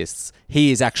exists,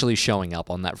 he is actually showing up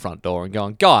on that front door and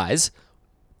going, guys,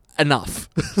 enough.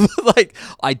 Like,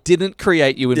 I didn't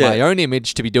create you in my own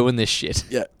image to be doing this shit.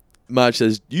 Yeah. Marge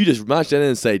says, you just march down there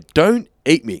and say, don't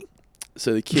eat me.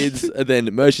 So the kids are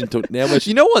then motion to now.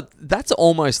 You know what? That's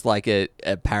almost like a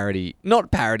parody.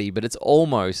 Not parody, but it's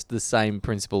almost the same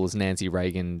principle as Nancy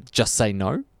Reagan, just say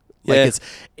no. Like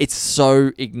it's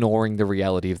so ignoring the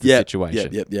reality of the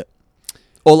situation. Yep.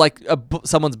 Or like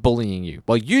someone's bullying you.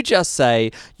 Well, you just say,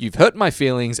 you've hurt my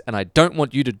feelings and I don't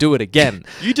want you to do it again.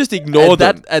 You just ignore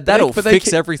them. And that'll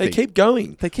fix everything. They keep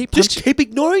going. They keep just keep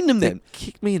ignoring them then. They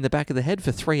kicked me in the back of the head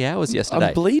for 3 hours yesterday.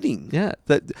 I'm bleeding. Yeah.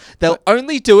 They'll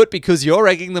only do it because you're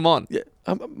egging them on. Yeah.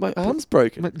 My arm's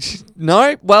broken.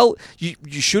 No, well, you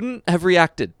shouldn't have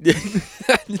reacted. You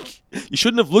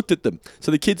shouldn't have looked at them.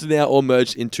 So the kids are now all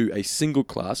merged into a single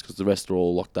class because the rest are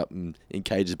all locked up in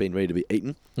cages being ready to be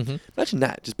eaten. Mm-hmm. Imagine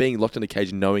that, just being locked in a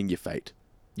cage and knowing your fate.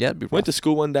 Yeah, it'd be Went to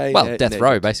school one day. well, death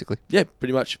row, basically. Yeah,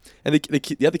 pretty much. And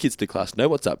the other kids in the class know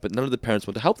what's up, but none of the parents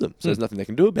want to help them. So there's nothing they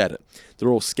can do about it. They're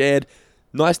all scared.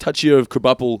 Nice touch here of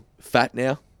Krabappel fat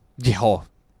now. Yeah, oh,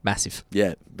 massive.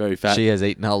 Yeah, very fat. She has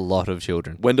eaten a lot of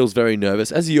children. Wendell's very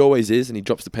nervous, as he always is, and he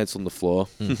drops the pencil on the floor.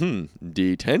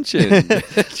 Detention.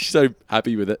 She's so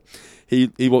happy with it. He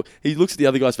looks at the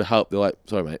other guys for help. They're like,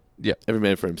 sorry, mate. Yeah. Every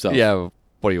man for himself. Yeah,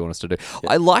 what do you want us to do?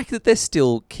 I like that they're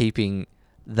still keeping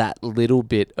that little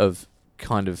bit of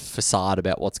kind of facade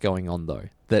about what's going on, though.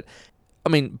 That, I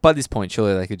mean, by this point,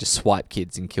 surely they could just swipe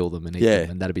kids and kill them and eat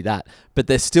them, and that'd be that. But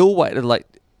they're still waiting, like,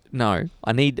 no,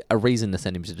 I need a reason to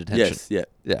send him to detention. Yes, yeah.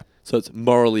 Yeah. So it's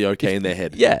morally okay in their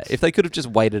head. Yeah, if they could have just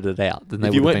waited it out, then they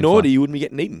would have been If you weren't naughty, fine. you wouldn't be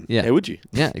getting eaten. Yeah. How would you?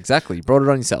 Yeah, exactly. You brought it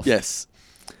on yourself. Yes.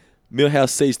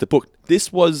 Milhouse sees the book.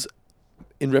 This was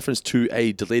in reference to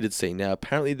a deleted scene. Now,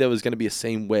 apparently there was going to be a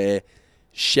scene where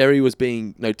Terry was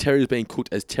being cooked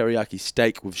as teriyaki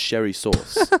steak with sherry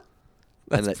sauce.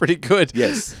 That's pretty good.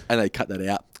 Yes, and they cut that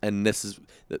out. And there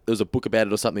was a book about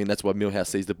it or something, and that's why Milhouse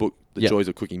sees the book, The Joys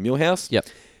of Cooking Milhouse. Yep.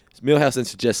 So Milhouse then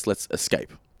suggests let's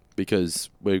escape because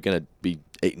we're going to be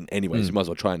eaten anyways. We might as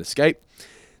well try and escape.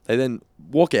 They then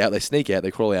walk out, they sneak out,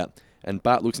 they crawl out, and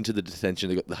Bart looks into the detention.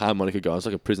 They've got the harmonica going. It's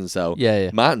like a prison cell. Yeah.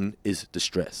 Martin is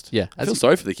distressed. Yeah. I feel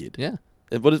sorry for the kid. Yeah.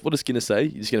 And what does Skinner say?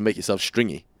 You're just going to make yourself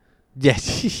stringy. Yeah.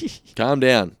 Calm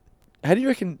down. How do you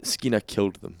reckon Skinner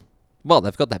killed them? Well,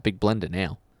 they've got that big blender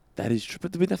now. That is true,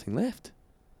 but there'd be nothing left.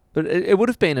 But it would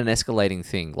have been an escalating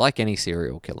thing, like any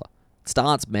serial killer. It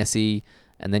starts messy,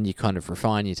 and then you kind of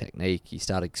refine your technique. You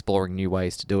start exploring new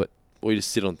ways to do it. Or you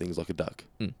just sit on things like a duck.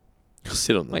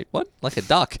 Sit on them. Wait, what? Like a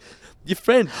duck? Your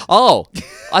friend. Oh,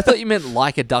 I thought you meant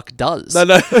like a duck does. No.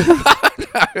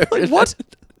 Like, what?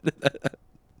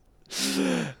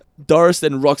 Doris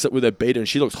then rocks up with her beater, and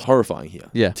she looks horrifying here.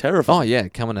 Yeah. Terrifying. Oh, yeah,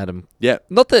 coming at him. Yeah.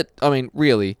 Not that, I mean,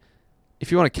 really,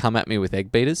 if you want to come at me with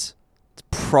egg beaters,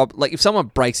 it's like if someone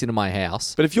breaks into my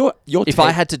house, But if you're if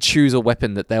I had to choose a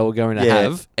weapon that they were going to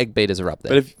have, egg beaters are up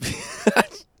there.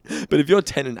 But if you're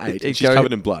 10 and 8 and she's go-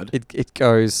 covered in blood, It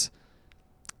goes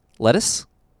lettuce,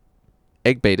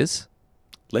 egg beaters.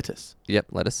 lettuce. Yep,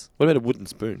 lettuce. What about a wooden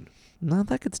spoon? No,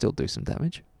 that could still do some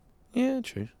damage. Yeah,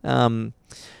 true.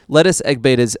 Lettuce, egg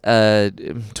beaters,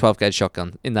 12-gauge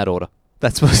shotgun in that order.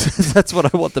 That's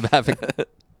what I want them having.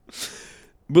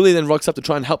 Willie then rocks up to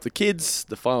try and help the kids.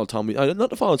 The final time not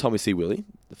the final time we see Willie.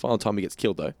 The final time he gets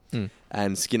killed though.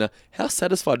 And Skinner, how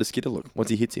satisfied does Skinner look once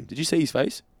he hits him? Did you see his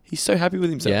face? He's so happy with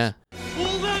himself. Yeah.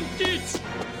 Hold on, kids!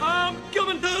 I'm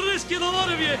coming to rescue the lot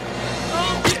of you!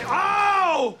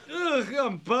 Ow! Ugh,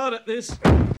 I'm bad at this.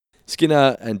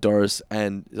 Skinner and Doris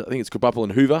and I think it's Krabappel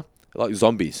and Hoover, they're like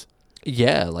zombies.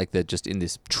 Yeah, like they're just in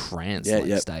this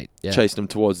trance-like state. Yeah. Chasing them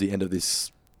towards the end of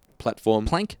this platform.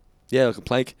 Plank? Yeah, like a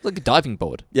plank. Like a diving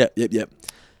board. Yep.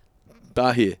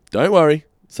 Bar here. Don't worry.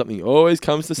 Something always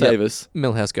comes to save us.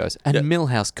 Milhouse goes. And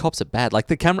Milhouse cops it bad. Like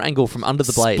the camera angle from under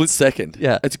the blades. Split second.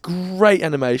 Yeah. It's great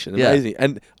animation. Yeah. Amazing.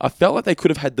 And I felt like they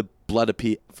could have had the blood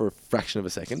appear for a fraction of a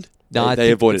second. No, I they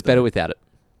think avoided it's better that. without it.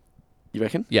 You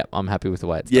reckon? Yeah, I'm happy with the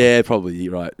way it's done. Yeah, probably.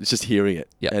 You're right. It's just hearing it.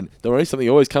 Yeah. And don't worry, something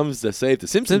always comes to save the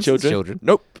Simpson children.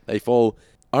 Nope. They fall.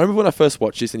 I remember when I first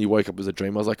watched this and you woke up as a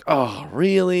dream, I was like, oh,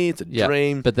 really? It's a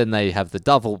dream? But then they have the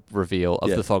double reveal of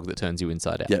Yeah. the fog that turns you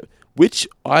inside out. Yeah. Which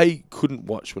I couldn't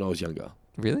watch when I was younger.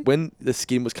 Really? When the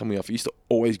skin was coming off, it used to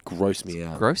always gross me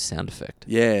out. Gross sound effect.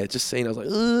 Yeah, just seeing, I was like,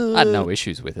 ugh. I had no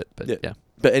issues with it, but yeah.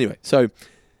 But anyway, so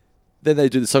then they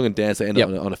do the song and dance. They end up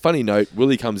on a funny note.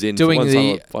 Willie comes in Doing for one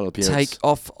the final appearance. take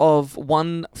off of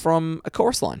one from a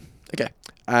chorus line. Okay.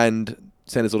 And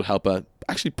Santa's little helper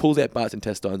actually pulls out Bart's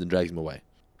intestines and drags him away.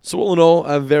 So all in all,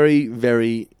 a very,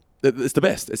 very... It's the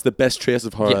best. It's the best Treehouse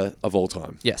of Horror of all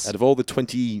time. Yes. Out of all the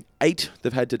 28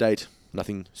 they've had to date,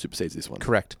 nothing supersedes this one.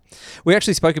 Correct. We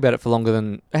actually spoke about it for longer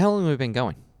than... How long have we been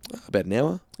going? About an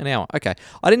hour. An hour. Okay.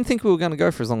 I didn't think we were going to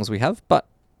go for as long as we have, but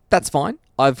that's fine.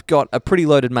 I've got a pretty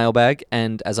loaded mailbag,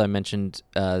 and as I mentioned,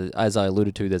 as I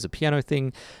alluded to, there's a piano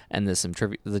thing, and there's some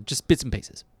trivia, just bits and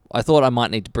pieces. I thought I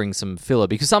might need to bring some filler,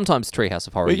 because sometimes Treehouse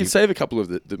of Horror... Well, you can save a couple of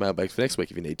the mailbags for next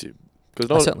week if you need to.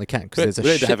 I certainly can, because there's a we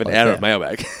need to have an hour of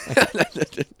mailbag.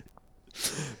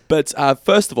 But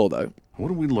first of all, though... What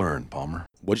did we learn, Palmer?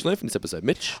 What did you learn from this episode,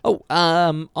 Mitch?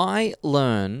 I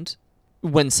learned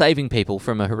when saving people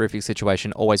from a horrific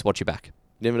situation, always watch your back.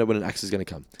 You never know when an axe is going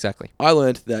to come. Exactly. I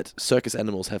learned that circus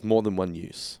animals have more than one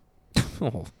use.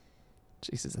 Oh,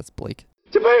 Jesus, that's bleak.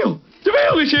 DeVale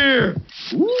is here!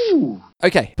 Ooh.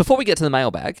 Okay, before we get to the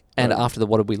mailbag, and after the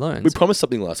What Did We Learn? We promised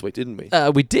something last week, didn't we?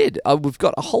 We did. We've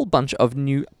got a whole bunch of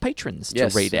new patrons to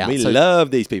read out. We So love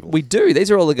these people. we do.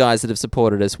 These are all the guys that have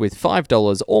supported us with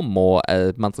 $5 or more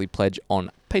a monthly pledge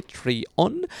on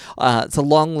Patreon. It's a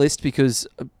long list because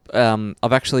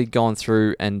I've actually gone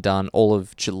through and done all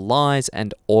of July's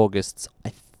and August's.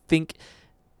 I think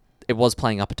it was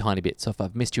playing up a tiny bit, so if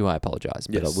I've missed you, I apologise,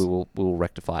 but Yes. we will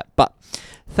rectify it. But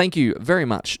thank you very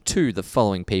much to the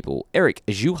following people: Eric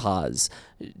Juhas,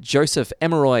 Joseph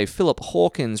Emeroy, Philip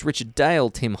Hawkins, Richard Dale,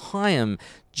 Tim Hyam,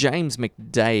 James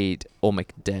McDade, or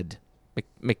McDad.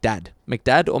 McDad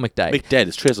or McDade? McDad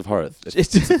is Treehouse of Horror.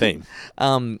 It's a theme.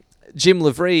 Jim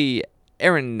Lavery,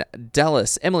 Erin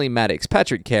Dallas, Emily Maddox,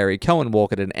 Patrick Carey, Cohen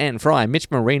Walkerton, Anne Fry, Mitch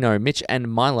Marino, Mitch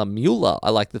and Mila Mueller. I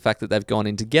like the fact that they've gone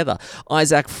in together.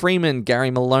 Isaac Freeman,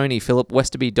 Gary Maloney, Philip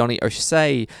Westerby, Donny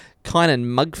O'Shea, Kynan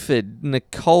Mugford,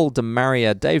 Nicole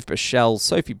DeMaria, Dave Bichelle,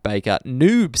 Sophie Baker,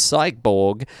 Noob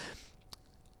Cyborg,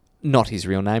 not his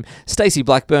real name, Stacey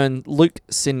Blackburn, Luke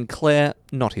Sinclair,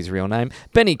 not his real name,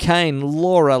 Benny Kane,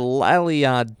 Laura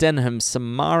Lalia, Denham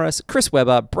Samaras, Chris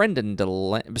Webber, Brandon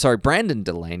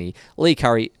Delaney, Lee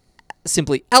Curry,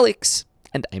 Simply Alex,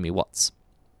 and Amy Watts.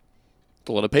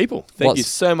 A lot of people. Thank you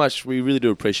so much. We really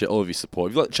do appreciate all of your support.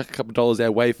 If you'd like to chuck a couple of dollars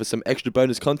our way for some extra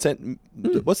bonus content,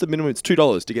 what's the minimum? It's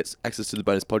 $2 to get access to the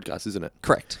bonus podcast, isn't it?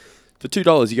 Correct. For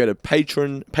 $2, you go to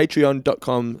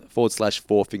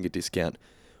patreon.com/4finger discount.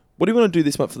 What do you want to do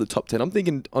this month for the top 10? I'm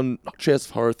thinking on Treehouse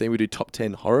of Horror thing, we do top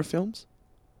 10 horror films.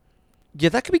 Yeah,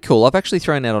 that could be cool. I've actually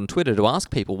thrown out on Twitter to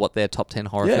ask people what their top 10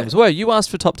 horror films were. You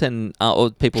asked for top 10 or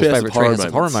people's favourite Treehouse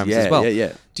of Horror moments as well.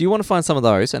 Yeah. Do you want to find some of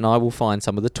those? And I will find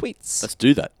some of the tweets. Let's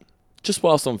do that. Just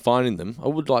whilst I'm finding them, I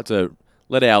would like to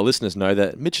let our listeners know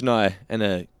that Mitch and I and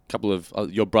a couple of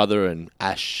your brother and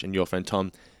Ash and your friend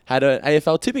Tom had an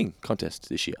AFL tipping contest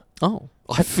this year. Oh,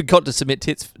 I forgot to submit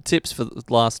tips for the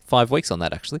last 5 weeks on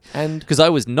that, actually. And because I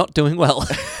was not doing well.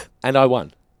 And I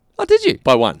won. Oh, did you?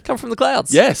 By 1. Come from the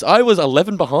clouds. Yes, I was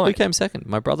 11 behind. Who came second?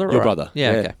 My brother or Your brother.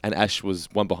 Yeah, okay. And Ash was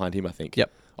 1 behind him, I think.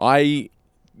 Yep.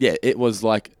 It was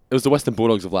the Western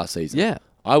Bulldogs of last season. Yeah.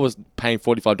 I was paying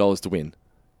 $45 to win,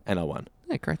 and I won.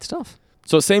 Yeah, great stuff.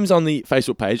 So it seems on the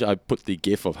Facebook page, I put the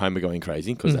gif of Homer going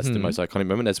crazy, because that's the most iconic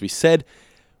moment. As we said,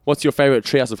 what's your favourite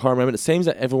Treehouse of Horror moment? It seems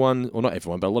that everyone, well, not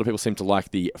everyone, but a lot of people seem to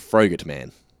like the Frogurt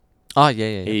Man. Oh,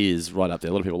 yeah. He is right up there.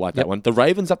 A lot of people like that one. The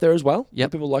Raven's up there as well. Yep. A lot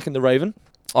of people liking the Raven.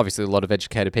 Obviously, a lot of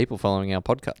educated people following our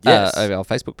podcast. Yes. Our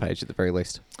Facebook page, at the very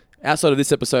least. Outside of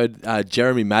this episode,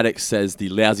 Jeremy Maddox says the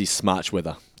lousy Smarch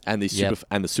weather and the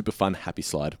super fun Happy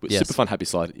Slide. Yes. Super fun Happy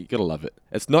Slide, you gotta love it.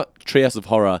 It's not Treehouse of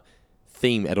Horror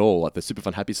theme at all, like the super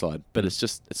fun Happy Slide, but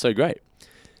it's so great.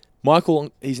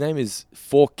 Michael, his name is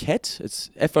Forquet. It's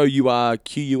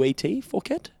Fourquet.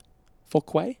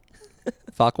 Forquet.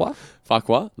 Farquhar?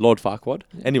 Lord Farquaad.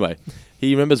 Anyway,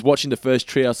 he remembers watching the first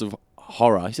Treehouse of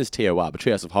Horror. He says TOR, but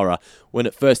Treehouse of Horror. When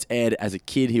it first aired as a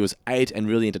kid, he was 8 and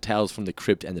really into Tales from the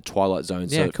Crypt and the Twilight Zone,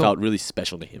 so it felt really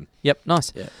special to him. Yep,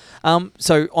 nice. Yeah.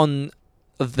 So on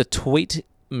the tweet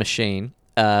machine,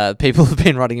 people have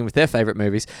been writing in with their favourite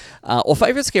movies. Or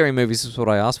favourite scary movies is what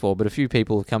I asked for, but a few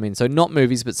people have come in. So not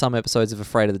movies, but some episodes of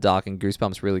Afraid of the Dark and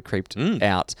Goosebumps really creeped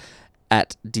out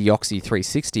at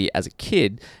Deoxy360 as a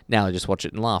kid. Now I just watch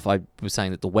it and laugh. I was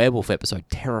saying that the werewolf episode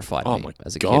terrified me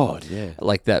as a kid. Yeah.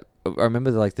 Like that. I remember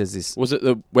there's this... Was it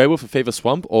the Werewolf of Fever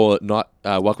Swamp or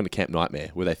Welcome to Camp Nightmare,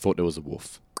 where they thought there was a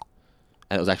wolf?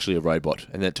 And it was actually a robot.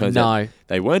 And then it turns out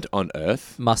they weren't on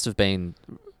Earth. Must have been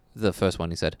the first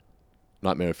one you said.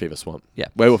 Nightmare of Fever Swamp. Yeah.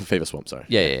 Werewolf of Fever Swamp, sorry.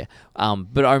 Yeah.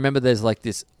 But I remember there's like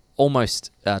this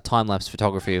almost time-lapse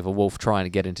photography of a wolf trying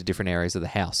to get into different areas of the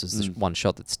house. There's this one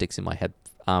shot that sticks in my head,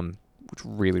 which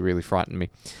really, really frightened me.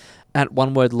 At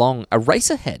One Word Long,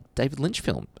 Eraserhead, David Lynch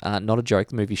film. Not a joke.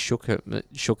 The movie shook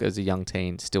as a young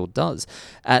teen, still does.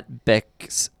 At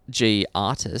Beck's G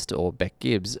Artist, or Beck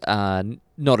Gibbs,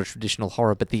 not a traditional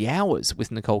horror, but The Hours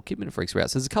with Nicole Kidman freaks her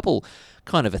out. So there's a couple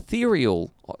kind of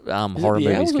ethereal horror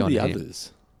movies going on here.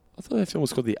 Others? I thought that film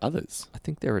was called The Others. I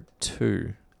think there are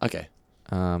 2. Okay.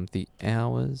 The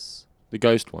Hours. The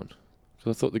Ghost one.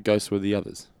 Because I thought the ghosts were the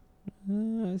others.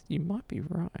 You might be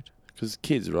right. Because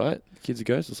kids, right? Kids are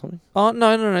ghosts or something? Oh,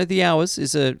 no. The Hours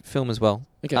is a film as well.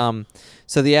 Okay.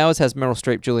 So The Hours has Meryl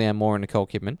Streep, Julianne Moore, and Nicole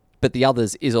Kidman. But The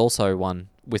Others is also one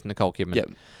with Nicole Kidman.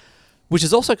 Yep. Which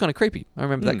is also kind of creepy. I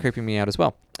remember that creeping me out as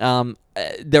well.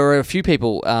 There are a few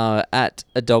people at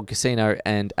A Dog Casino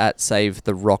and at Save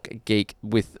the Rock Geek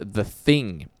with The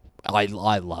Thing. I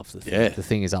love The Thing. Yeah. The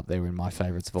Thing is up there in my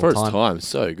favourites of all For time. its time,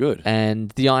 so good. And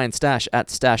The Iron Stash at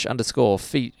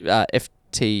Stash_FTW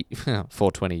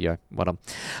 420, yo. What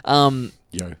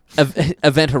Yo.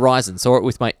 Event Horizon. Saw it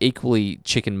with my equally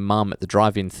chicken mum at the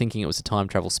drive-in, thinking it was a time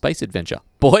travel space adventure.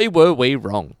 Boy, were we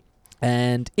wrong.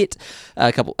 And it,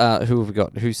 a couple. Who have we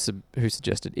got? Who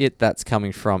suggested it? That's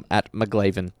coming from at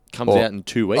McGlavin. Comes out in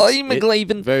 2 weeks. Oh,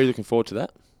 McGlavin. Very looking forward to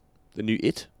that. The new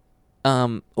It.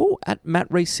 At Matt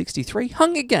Reese 63,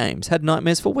 Hunger Games. Had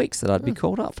nightmares for weeks that I'd be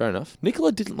called up. Fair enough.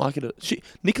 Nicola didn't like it.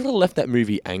 Nicola left that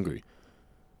movie angry.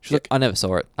 She's like, I never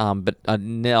saw it. But I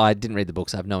didn't read the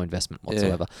books. I have no investment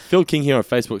whatsoever. Yeah. Phil King here on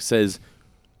Facebook says,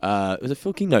 was it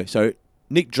Phil King? No. So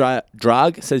Nick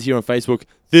Drag says here on Facebook,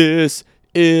 this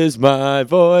is my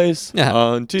voice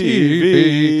on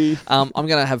TV. I'm going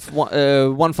to have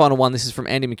one final one. This is from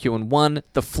Andy McEwen 1.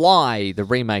 The Fly, the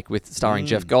remake with starring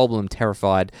Jeff Goldblum,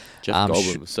 terrified. Jeff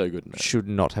Goldblum was so good in that. Should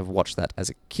not have watched that as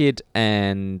a kid.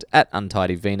 And at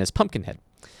Untidy Venus, Pumpkinhead.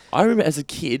 I remember as a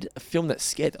kid, a film that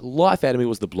scared the life out of me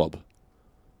was The Blob.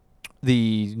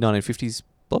 The 1950s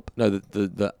Blob? No,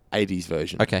 the 80s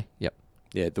version. Okay, yep.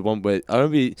 Yeah, the one where I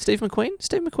remember Steve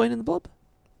McQueen in the Blob?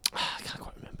 I can't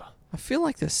quite remember. I feel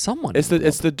like there's someone. It's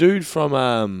the dude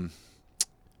from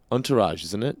Entourage,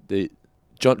 isn't it? The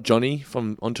Johnny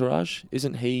from Entourage,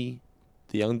 isn't he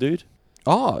the young dude?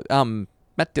 Oh,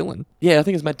 Matt Dillon. Yeah, I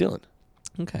think it's Matt Dillon.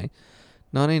 Okay,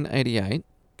 1988.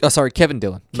 Oh, sorry, Kevin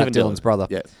Dillon. Matt Dillon's brother.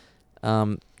 Yeah.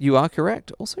 You are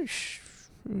correct. Also, who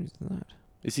is that?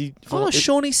 Is he?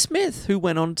 Shawnee Smith, who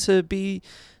went on to be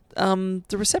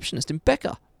the receptionist in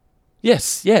Becca.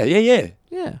 Yes. Yeah.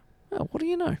 Yeah. Oh, what do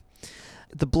you know?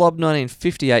 The Blob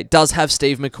 1958 does have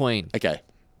Steve McQueen. Okay.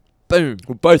 Boom.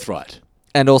 We're both right.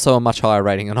 And also a much higher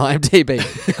rating on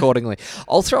IMDb, accordingly.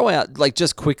 I'll throw out,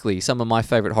 just quickly, some of my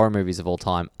favourite horror movies of all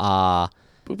time are...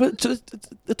 But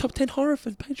the top 10 horror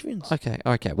for Patreons. Okay.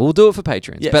 Well, we'll do it for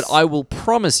Patreons. Yes. But I will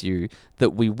promise you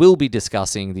that we will be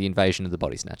discussing the Invasion of the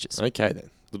Body Snatchers. Okay, then.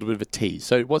 A little bit of a tease.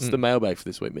 So what's the mailbag for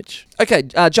this week, Mitch? Okay,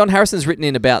 John Harrison's written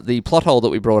in about the plot hole that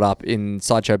we brought up in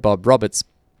Sideshow Bob Roberts.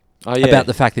 Oh, yeah. About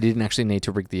the fact that he didn't actually need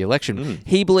to rig the election.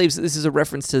 He believes that this is a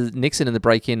reference to Nixon and the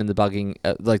break-in and the bugging,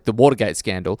 like the Watergate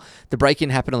scandal. The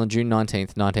break-in happened on June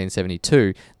 19th,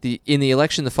 1972. In the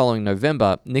election the following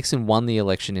November, Nixon won the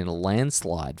election in a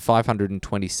landslide,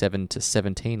 527 to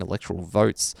 17 electoral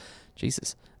votes.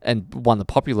 Jesus. And won the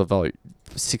popular vote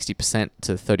 60%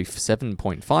 to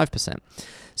 37.5%.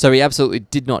 So he absolutely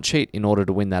did not cheat in order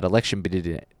to win that election, but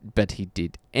he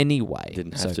did anyway.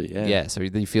 Didn't have to, yeah. Yeah, so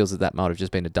he feels that might have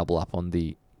just been a double up on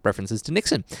the references to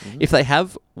Nixon. If they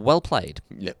have, well played.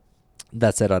 Yep.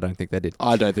 That said, I don't think they did.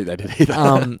 I don't think they did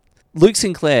either. Luke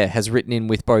Sinclair has written in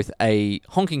with both a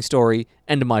honking story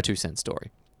and a My 2 Cents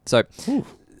story. So...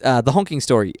 the honking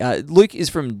story. Luke is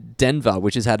from Denver,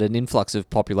 which has had an influx of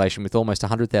population with almost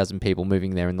 100,000 people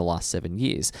moving there in the last 7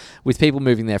 years. With people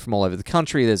moving there from all over the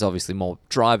country, there's obviously more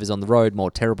drivers on the road,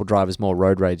 more terrible drivers, more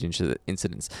road rage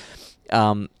incidents.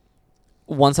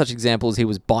 One such example is he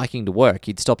was biking to work.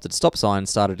 He'd stopped at a stop sign and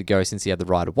started to go since he had the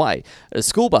right of way. A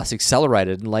school bus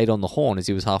accelerated and laid on the horn as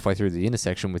he was halfway through the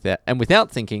intersection without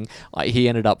thinking, he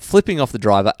ended up flipping off the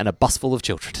driver and a bus full of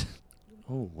children.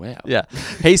 Oh, wow. Yeah.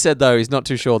 He said, though, he's not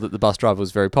too sure that the bus driver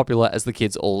was very popular as the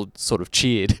kids all sort of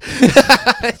cheered.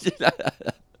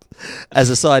 As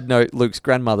a side note, Luke's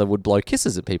grandmother would blow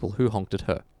kisses at people who honked at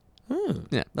her.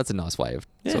 Yeah, that's a nice way of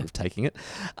sort of taking it.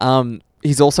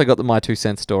 He's also got the My 2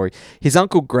 Cents story. His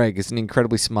uncle Greg is an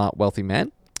incredibly smart, wealthy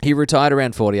man. He retired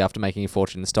around 40 after making a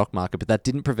fortune in the stock market, but that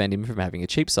didn't prevent him from having a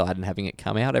cheap side and having it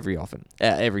come out every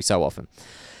so often.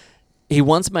 He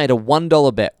once made a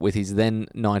 $1 bet with his then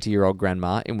 90-year-old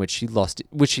grandma in which she lost.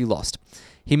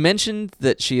 He mentioned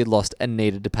that she had lost and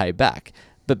needed to pay back,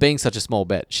 but being such a small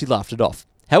bet, she laughed it off.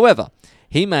 However,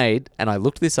 he made, and I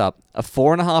looked this up, a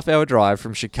 4.5-hour drive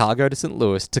from Chicago to St.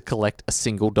 Louis to collect a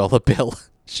single dollar bill.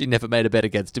 She never made a bet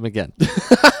against him again.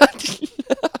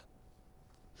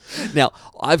 Now,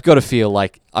 I've got to feel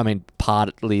like,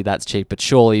 partly that's cheap, but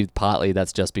surely partly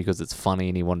that's just because it's funny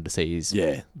and he wanted to see his...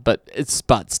 Yeah. But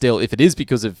still, if it is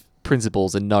because of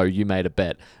principles and no, you made a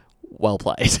bet, well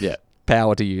played. Yeah.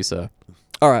 Power to you, sir.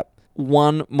 All right,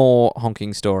 one more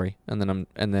honking story, and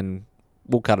then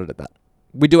we'll cut it at that.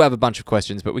 We do have a bunch of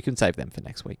questions, but we can save them for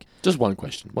next week. Just one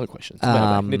question. Need to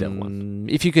have one.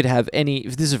 If you could have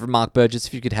if this is from Mark Burgess,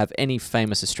 if you could have any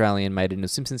famous Australian made into a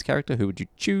Simpsons character, who would you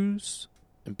choose?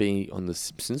 And be on The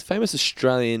Simpsons. Famous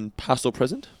Australian past or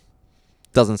present?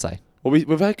 Doesn't say. Well,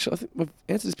 we've actually, I think we've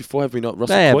answered this before, have we not?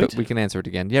 Russell Yeah, Coit? but we can answer it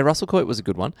again. Yeah, Russell Coit was a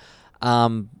good one.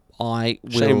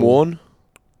 Shane Warne.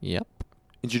 Yep.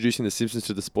 Introducing The Simpsons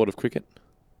to the sport of cricket.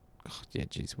 Oh, yeah,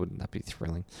 geez, wouldn't that be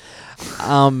thrilling?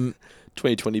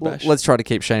 2020 bash. Let's try to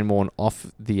keep Shane Warne off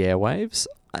the airwaves.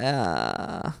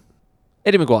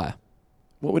 Eddie Maguire.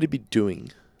 What would he be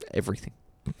doing? Everything.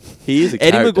 He is a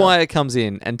Eddie character. Maguire comes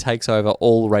in and takes over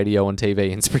all radio and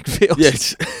TV in Springfield.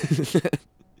 Yes.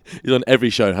 He's on every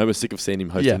show. Homer's sick of seeing him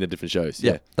hosting the different shows.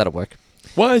 Yeah, that'll work.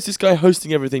 Why is this guy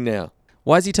hosting everything now?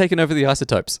 Why has he taken over the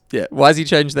Isotopes? Yeah. Why has he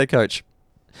changed their coach?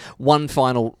 One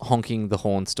final honking the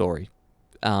horn story.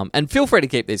 And feel free to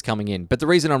keep these coming in. But the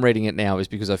reason I'm reading it now is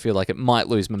because I feel like it might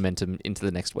lose momentum into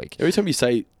the next week. Every time you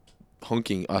say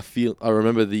honking, I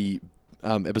remember the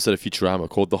episode of Futurama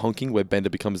called The Honking, where Bender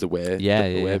becomes aware. Car.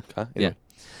 Anyway. Yeah.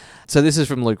 So this is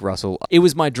from Luke Russell. It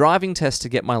was my driving test to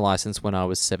get my license when I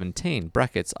was 17.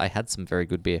 Brackets, I had some very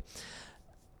good beer.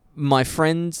 My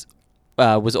friend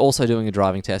was also doing a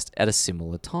driving test at a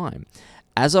similar time.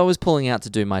 As I was pulling out to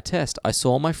do my test, I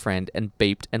saw my friend and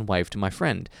beeped and waved to my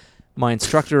friend. My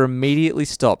instructor immediately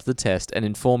stopped the test and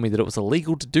informed me that it was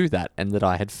illegal to do that and that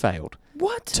I had failed.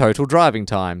 What? Total driving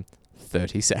time,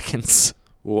 30 seconds.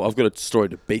 Well, I've got a story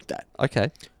to beat that.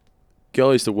 Okay. Girl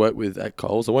I used to work with at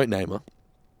Coles, I won't name her,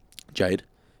 Jade.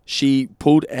 She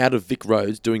pulled out of Vic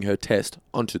Roads doing her test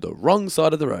onto the wrong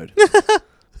side of the road.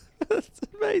 That's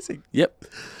amazing. Yep.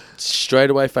 Straight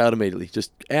away failed immediately.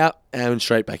 Just out and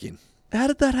straight back in. How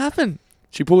did that happen?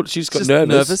 She just got Just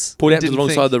nervous. nervous, Pulled out to the didn't wrong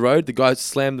think. side of the road. The guy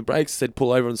slammed the brakes, said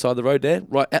pull over on the side of the road there.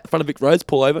 Right at the front of Vic Roads,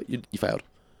 pull over. You failed.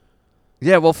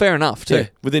 Yeah, well, fair enough, too. Yeah.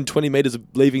 Within 20 metres of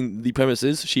leaving the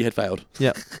premises, she had failed.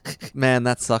 Yep. Man,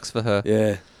 that sucks for her.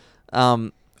 Yeah.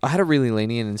 I had a really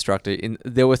lenient instructor.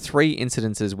 There were 3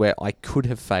 incidences where I could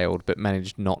have failed but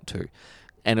managed not to.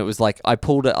 And it was like I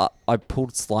pulled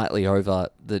slightly over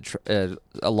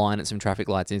a line at some traffic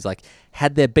lights. And he's like,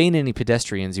 had there been any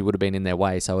pedestrians, you would have been in their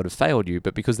way, so I would have failed you.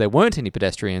 But because there weren't any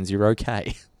pedestrians, you're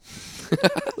okay.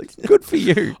 Like, good for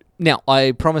you. Now,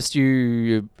 I promised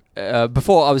you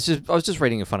before. I was just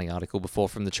reading a funny article before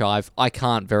from the Chive. I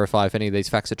can't verify if any of these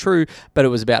facts are true, but it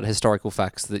was about historical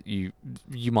facts that you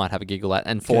might have a giggle at,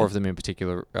 and 4 of them in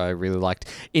particular I really liked.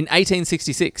 In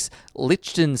 1866,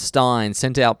 Liechtenstein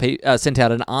sent out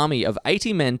an army of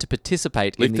 80 men to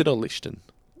participate in Lichten or Lichten?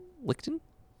 Lichten?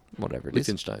 Whatever it is.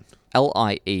 Liechtenstein.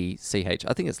 Liech.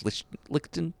 I think it's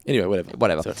Lichten. Anyway,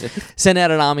 Whatever. Sorry. Sent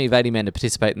out an army of 80 men to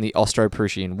participate in the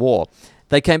Austro-Prussian War.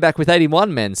 They came back with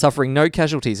 81 men, suffering no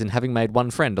casualties and having made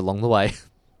one friend along the way.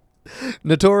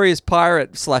 Notorious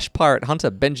pirate/pirate hunter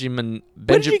Benjamin...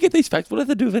 Where did you get these facts? What do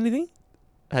they do with anything?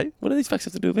 Hey? What do these facts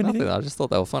have to do with anything? Nothing, I just thought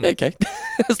they were funny. Okay.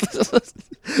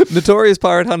 Notorious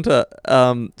pirate hunter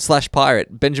 /pirate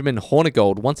Benjamin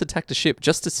Hornigold once attacked a ship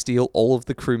just to steal all of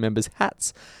the crew members'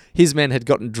 hats. His men had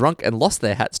gotten drunk and lost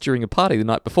their hats during a party the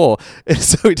night before,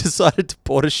 so he decided to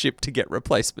board a ship to get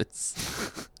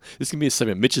replacements. This can be a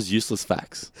segment. Mitch's useless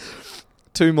facts.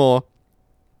 2 more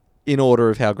in order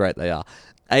of how great they are.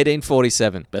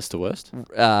 1847. Best to worst?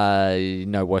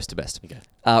 No, worst to best. Okay.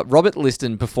 Robert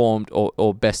Liston performed,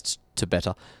 or best to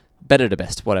better to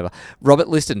best, whatever. Robert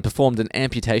Liston performed an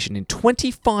amputation in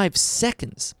 25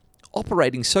 seconds,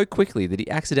 operating so quickly that he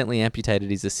accidentally amputated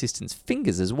his assistant's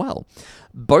fingers as well.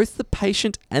 Both the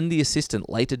patient and the assistant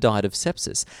later died of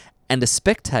sepsis, and a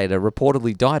spectator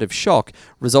reportedly died of shock,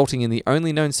 resulting in the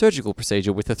only known surgical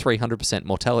procedure with a 300%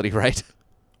 mortality rate.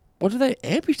 What do they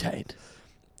amputate?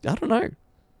 I don't know.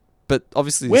 But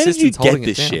obviously the Where did you assistant's holding get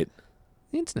this it down. shit?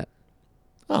 The internet.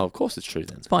 Oh, of course it's true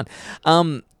then. It's fine.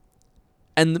 And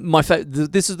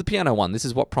this is the piano one. This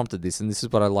is what prompted this, and this is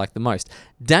what I like the most.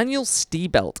 Daniel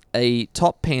Stiebelt, a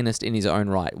top pianist in his own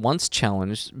right, once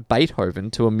challenged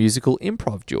Beethoven to a musical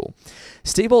improv duel.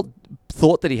 Stiebelt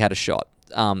thought that he had a shot.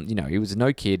 He was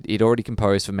no kid. He'd already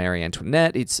composed for Marie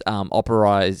Antoinette. It's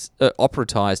operatized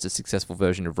a successful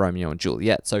version of Romeo and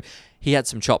Juliet. So he had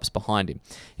some chops behind him.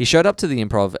 He showed up to the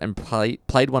improv and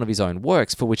played one of his own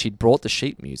works for which he'd brought the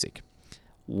sheet music.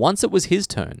 Once it was his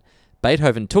turn,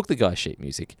 Beethoven took the guy's sheet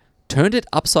music, turned it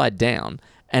upside down,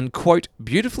 and, quote,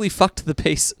 beautifully fucked the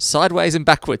piece sideways and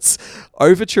backwards,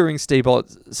 overturing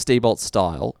Stiebelt's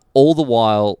style, all the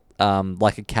while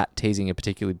like a cat teasing a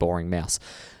particularly boring mouse.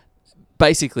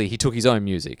 Basically, he took his own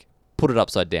music, put it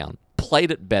upside down,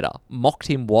 played it better, mocked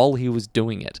him while he was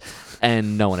doing it,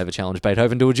 and no one ever challenged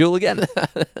Beethoven to a duel again.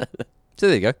 So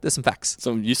there you go. There's some facts.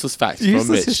 Some useless facts from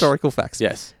Useless Mitch. historical facts.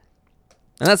 Yes.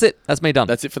 And that's it. That's me done.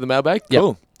 That's it for the mailbag? Yep.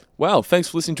 Cool. Well, thanks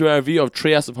for listening to our review of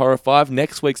Treehouse of Horror 5.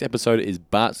 Next week's episode is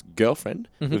Bart's Girlfriend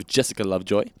with Jessica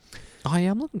Lovejoy. Oh, yeah,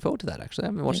 I'm looking forward to that, actually. I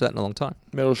haven't watched that in a long time.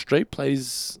 Meryl Streep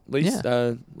plays Lisa.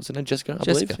 Yeah. What's her name? Jessica, I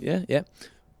Jessica. believe. Yeah.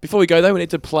 Before we go, though, we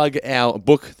need to plug our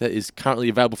book that is currently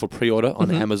available for pre-order on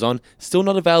Amazon. Still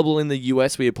not available in the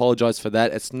US. We apologise for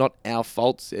that. It's not our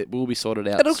fault. It will be sorted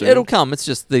out soon. It'll come. It's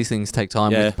just these things take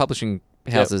time. Yeah. With publishing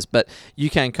houses. But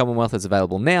UK Commonwealth is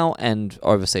available now, and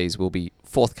overseas will be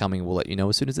forthcoming. We'll let you know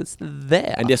as soon as it's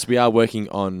there. And yes, we are working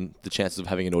on the chances of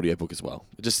having an audiobook as well.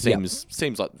 It just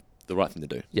seems like the right thing to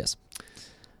do. Yes.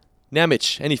 Now,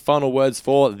 Mitch, any final words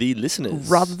for the listeners?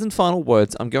 Rather than final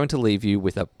words, I'm going to leave you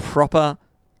with a proper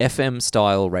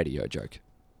FM-style radio joke.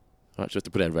 All right, do you have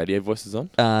to put our radio voices on?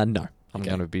 No. I'm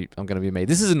going to be me.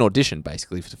 This is an audition,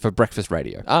 basically, for breakfast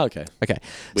radio. Ah, okay. Okay.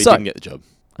 We didn't get the job.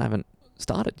 I haven't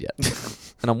started yet.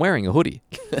 And I'm wearing a hoodie.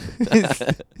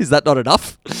 Is that not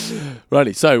enough?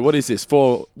 Righty, so what is this?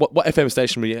 For what FM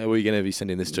station are we going to be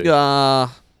sending this to?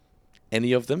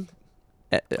 Any of them?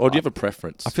 Or do you have a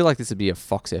preference? I feel like this would be a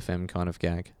Fox FM kind of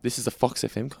gag. This is a Fox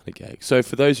FM kind of gag. So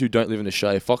for those who don't live in the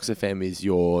show, Fox FM is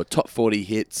your top 40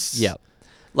 hits. Yeah.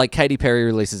 Like Katy Perry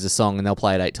releases a song and they'll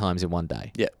play it 8 times in one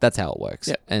day. Yeah. That's how it works.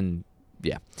 Yeah. And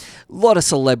yeah. A lot of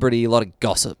celebrity, a lot of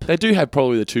gossip. They do have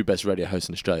probably the 2 best radio hosts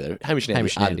in Australia. Hamish and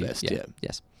Andy are the best. Yeah.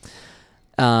 Yes.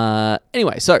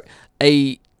 Anyway, so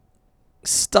a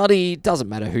study, doesn't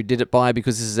matter who did it by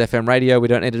because this is FM radio, we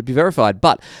don't need it to be verified,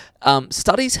 but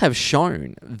studies have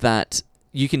shown that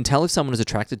you can tell if someone is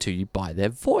attracted to you by their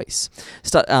voice.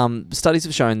 Studies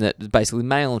have shown that basically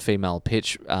male and female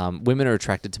pitch, women are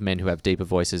attracted to men who have deeper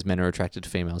voices, men are attracted to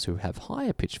females who have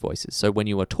higher pitched voices. So when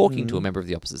you are talking to a member of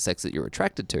the opposite sex that you're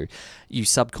attracted to, you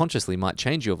subconsciously might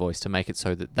change your voice to make it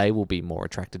so that they will be more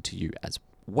attracted to you as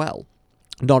well.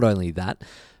 Not only that,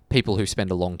 people who spend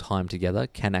a long time together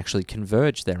can actually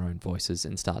converge their own voices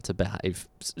and start to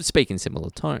speak in similar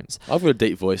tones. I've got a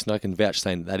deep voice and I can vouch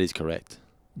saying that is correct.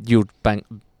 You'll bang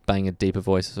a deeper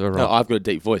voice? Or No, I've got a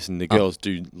deep voice and the girls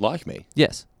do like me.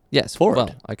 Yes. For well,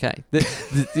 it. okay.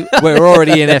 We're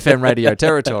already in FM radio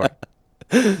territory.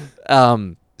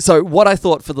 So what I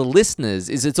thought for the listeners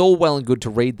is it's all well and good to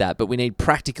read that, but we need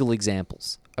practical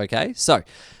examples. Okay? So,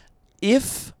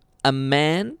 if a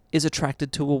man is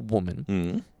attracted to a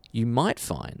woman, you might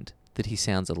find that he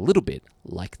sounds a little bit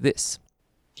like this.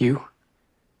 You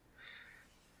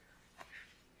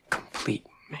complete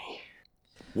me.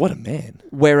 What a man.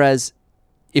 Whereas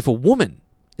if a woman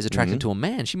is attracted to a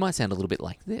man, she might sound a little bit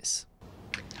like this.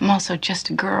 I'm also just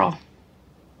a girl.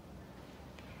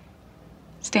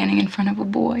 Standing in front of a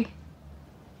boy.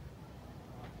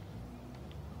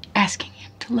 Asking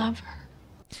him to love her.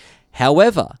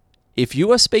 However, if you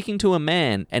are speaking to a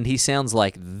man and he sounds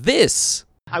like this...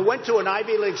 I went to an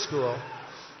Ivy League school.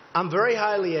 I'm very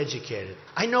highly educated.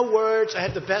 I know words. I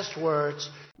have the best words.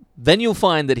 Then you'll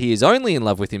find that he is only in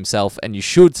love with himself and you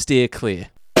should steer clear.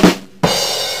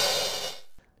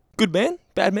 Good man?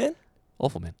 Bad man?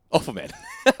 Awful man. Awful man.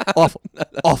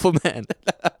 Awful man.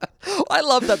 I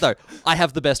love that though. I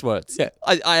have the best words. Yeah.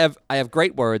 I have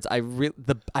great words. I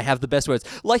have the best words.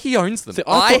 Like he owns them. See,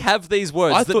 I have these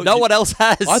words that no one else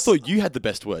has. I thought you had the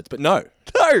best words, but no.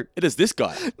 No. It is this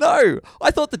guy. No.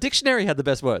 I thought the dictionary had the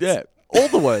best words. Yeah. All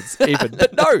the words, even.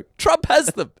 But no, Trump has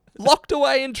them. Locked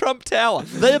away in Trump Tower.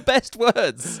 They're best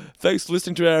words. Thanks for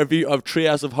listening to our review of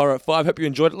Treehouse of Horror 5. Hope you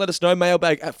enjoyed it. Let us know.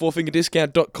 Mailbag at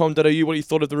fourfingerdiscount.com.au. What you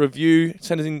thought of the review.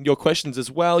 Send us in your questions as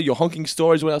well. Your honking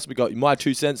stories. What else have we got? My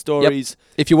 2 cent stories.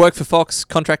 Yep. If you work for Fox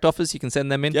contract offers, you can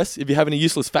send them in. Yes. If you have any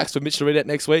useless facts for Mitch to read out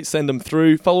next week, send them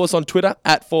through. Follow us on Twitter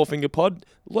at fourfingerpod.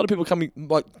 A lot of people coming,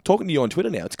 talking to you on Twitter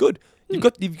now. It's good. You've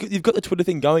got the Twitter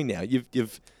thing going now.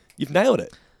 You've nailed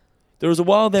it. There was a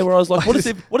while there where I was like, what is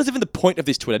even the point of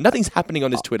this Twitter? Nothing's happening on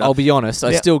this Twitter. I'll be honest,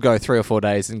 I still go 3 or 4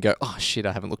 days and go, oh shit,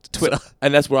 I haven't looked at Twitter.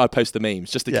 And that's where I post the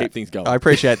memes, just to keep things going. I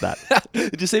appreciate that.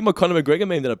 Did you see my Conor McGregor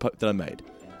meme that I made?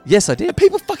 Yes, I did. Yeah,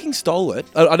 people fucking stole it.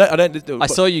 I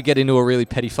saw you get into a really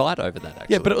petty fight over that,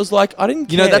 actually. Yeah, but it was like, I didn't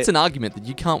care. You know, that's an argument that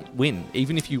you can't win.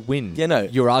 Even if you win,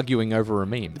 you're arguing over a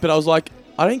meme. But I was like,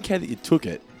 I don't care that you took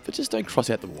it, but just don't cross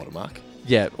out the watermark.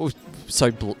 Yeah,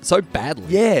 so badly.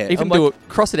 Yeah. Even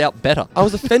cross it out better. I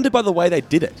was offended by the way they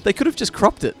did it. They could have just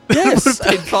cropped it. Yes. It would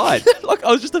have been fine.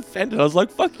 I was just offended. I was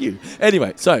like, fuck you.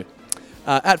 Anyway, so...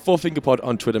 at fourfingerpod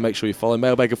on Twitter, make sure you follow.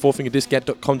 Mailbag at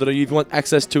fourfingerdiscount.com.au. If you want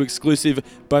access to exclusive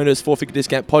bonus Four Finger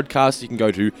Discount podcasts, you can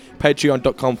go to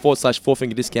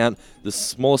patreon.com/fourfingerdiscount. The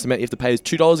smallest amount you have to pay is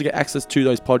 $2 to get access to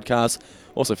those podcasts.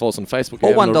 Also follow us on Facebook.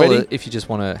 Or $1 if you just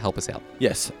want to help us out.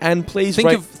 Yes, and please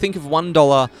think of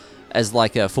 $1 as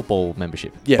like a football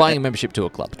membership. Yeah, buying a membership to a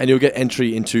club. And you'll get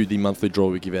entry into the monthly draw.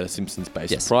 We give out a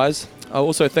Simpsons-based prize.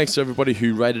 Also, thanks to everybody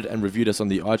who rated and reviewed us on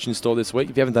the iTunes store this week.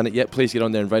 If you haven't done it yet, please get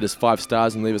on there and rate us 5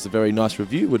 stars and leave us a very nice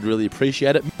review. We'd really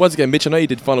appreciate it. Once again, Mitch, I know you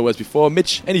did final words before.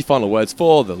 Mitch, any final words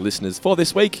for the listeners for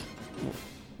this week?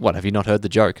 What, have you not heard the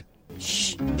joke?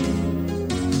 Shh.